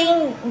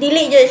reporting,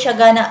 dili jud siya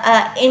gana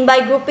in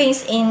by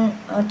groupings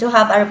to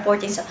have a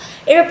reporting. So,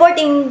 in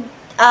reporting,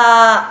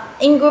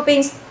 in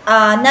groupings,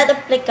 not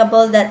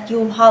applicable that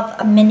you have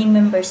many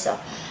members. So,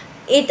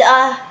 it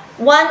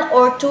 1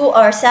 or 2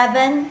 or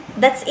 7,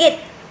 that's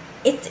it.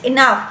 It's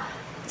enough.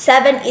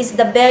 7 is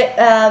the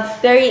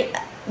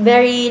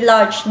very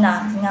large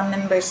na nga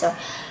member. So,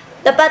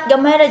 dapat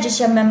gamay ra jud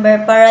siya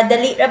member para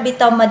dali ra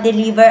bitaw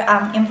ma-deliver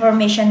ang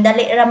information,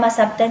 dali ra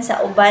masabtan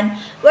sa uban.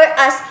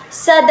 Whereas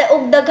sa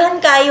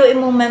daghan kayo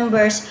imong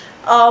members,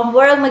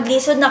 warag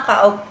maglisod na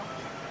ka og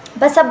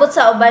pasabot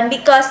sa uban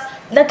because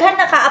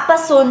daghan na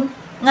kaapason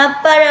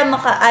nga para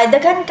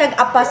daghan kag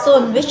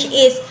apason, which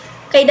is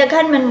kay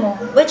daghan man mo,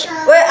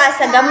 whereas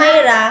sa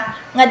gamay ra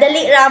nga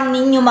dali ra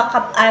ninyo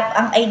makap up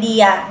ang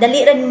idea,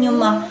 dali ra ninyo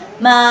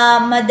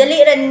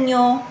madali ra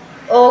ninyo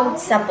og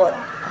sabot.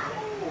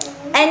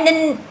 And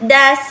then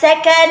the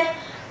second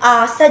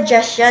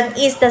suggestion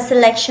is the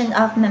selection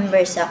of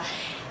members.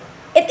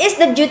 It is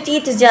the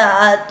duty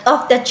of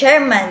the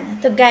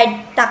chairman to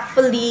guide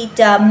tactfully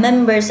the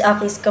members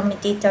of his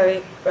committee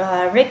to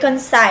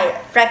reconcile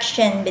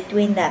friction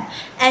between them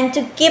and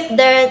to keep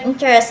their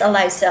interests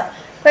alive. So,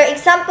 for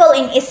example,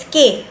 in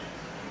Iski,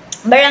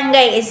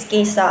 barangay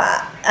Iski,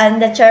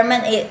 and the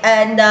chairman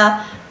and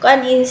the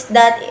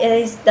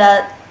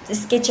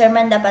Iski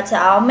chairman dapat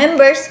sa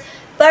members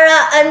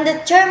and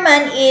the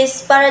chairman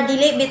is para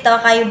dili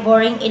bitaw kayo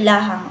boring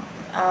ilahang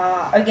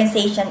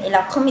organization,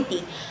 ilang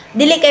committee.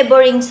 Dili kay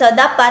boring, so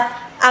dapat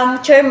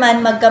ang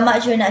chairman maggama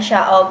jud na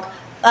siya og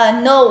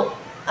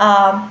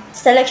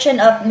selection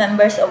of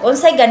members og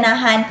unsay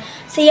ganahan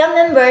siya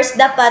members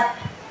dapat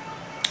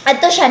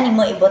adto siya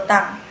nimo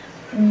ibutang.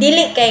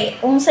 Dili kay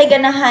unsay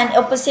ganahan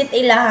opposite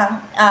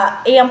ilahang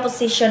iyang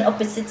position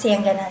opposite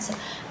siyang ganahan. So,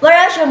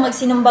 wala siya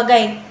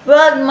magsinumbagay,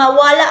 wag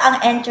mawala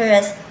ang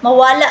interest,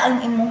 mawala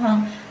ang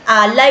imuhang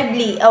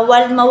lively,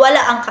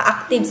 mawala ang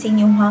ka-active sa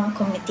inyong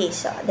committee.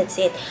 So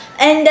that's it.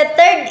 And the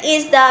third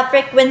is the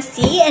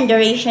frequency and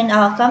duration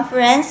of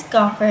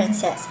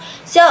conferences.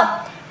 So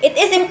it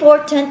is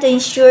important to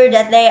ensure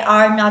that they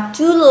are not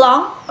too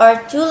long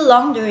or too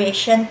long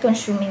duration,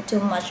 consuming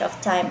too much of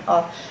time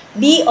of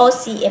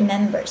BOCA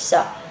members.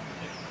 So,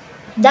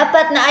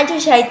 dapat naa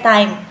siya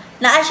time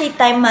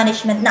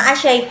management, naa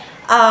siya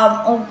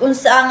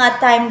unsa nga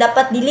time,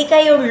 dapat dili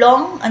kayo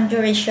long ang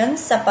duration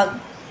sa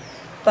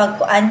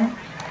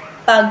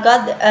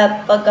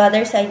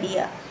pag-gather sa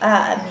idea.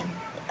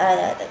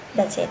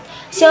 That's it.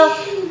 So,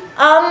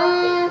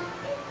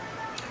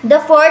 the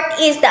fourth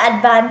is the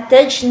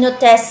advantage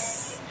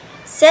notices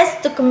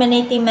to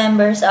community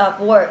members of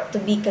work to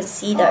be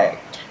considered.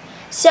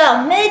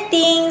 So,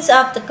 meetings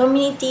of the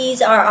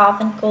communities are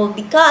often called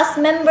because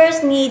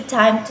members need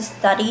time to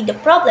study the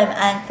problem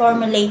and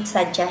formulate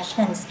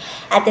suggestions.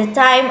 At the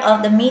time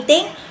of the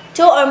meeting,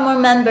 2 or more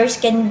members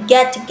can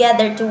get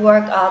together to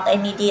work out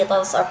any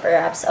details or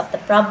perhaps of the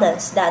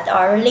problems that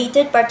are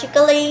related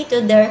particularly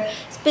to their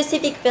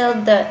specific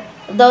field.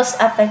 Those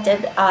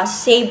affected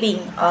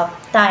saving of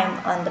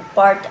time on the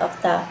part of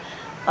the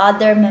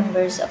other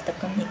members of the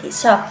community.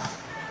 So,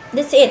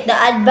 that's it. The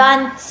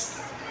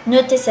advance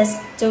notices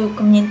to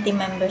community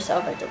members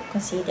over to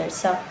consider.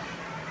 So,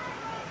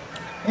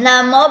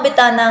 na mo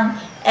bitaw ng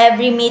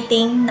every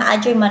meeting na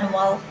adjoy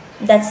manual.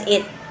 That's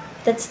it.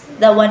 That's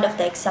the one of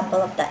the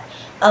example of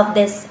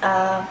this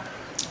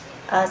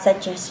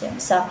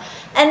suggestion. So,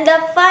 and the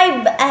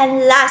 5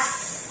 and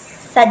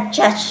last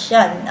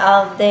suggestion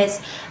of this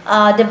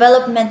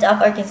development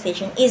of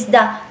organization is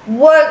the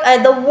work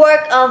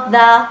of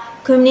the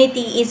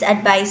community is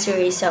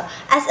advisory. So,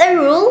 as a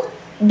rule,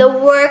 the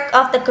work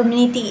of the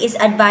community is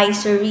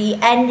advisory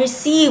and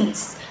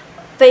receives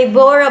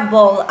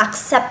favorable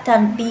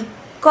acceptance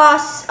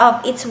because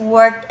of its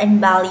worth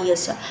and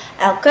values. So,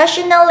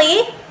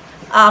 occasionally,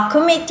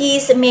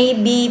 committees may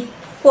be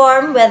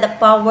formed with the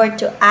power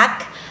to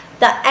act.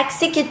 The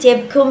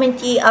executive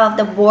committee of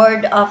the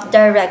board of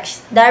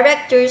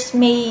directors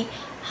may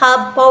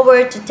have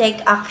power to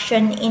take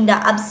action in the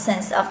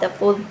absence of the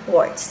full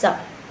board. So,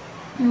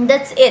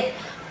 that's it.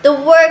 The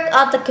work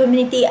of the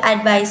community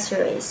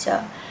advisory.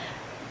 So,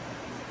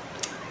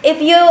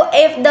 if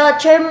the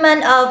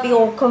chairman of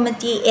your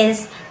committee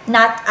is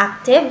not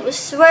active,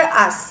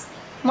 whereas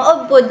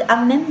maugpod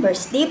ang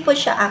members, di po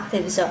siya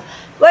active. So,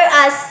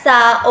 whereas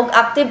og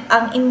active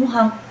ang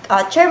imuhang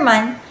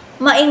chairman,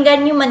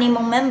 mainggan nyo man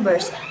imong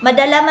members,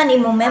 madala man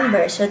imong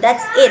members. So,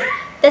 that's it.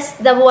 That's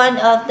the one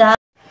of the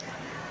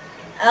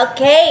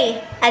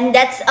Okay, and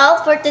that's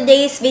all for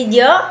today's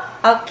video.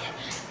 Okay.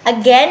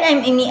 Again,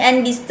 I'm Emay Ann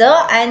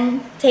Visto,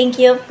 and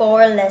thank you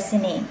for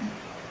listening.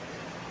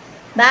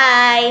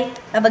 Bye.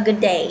 Have a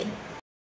good day.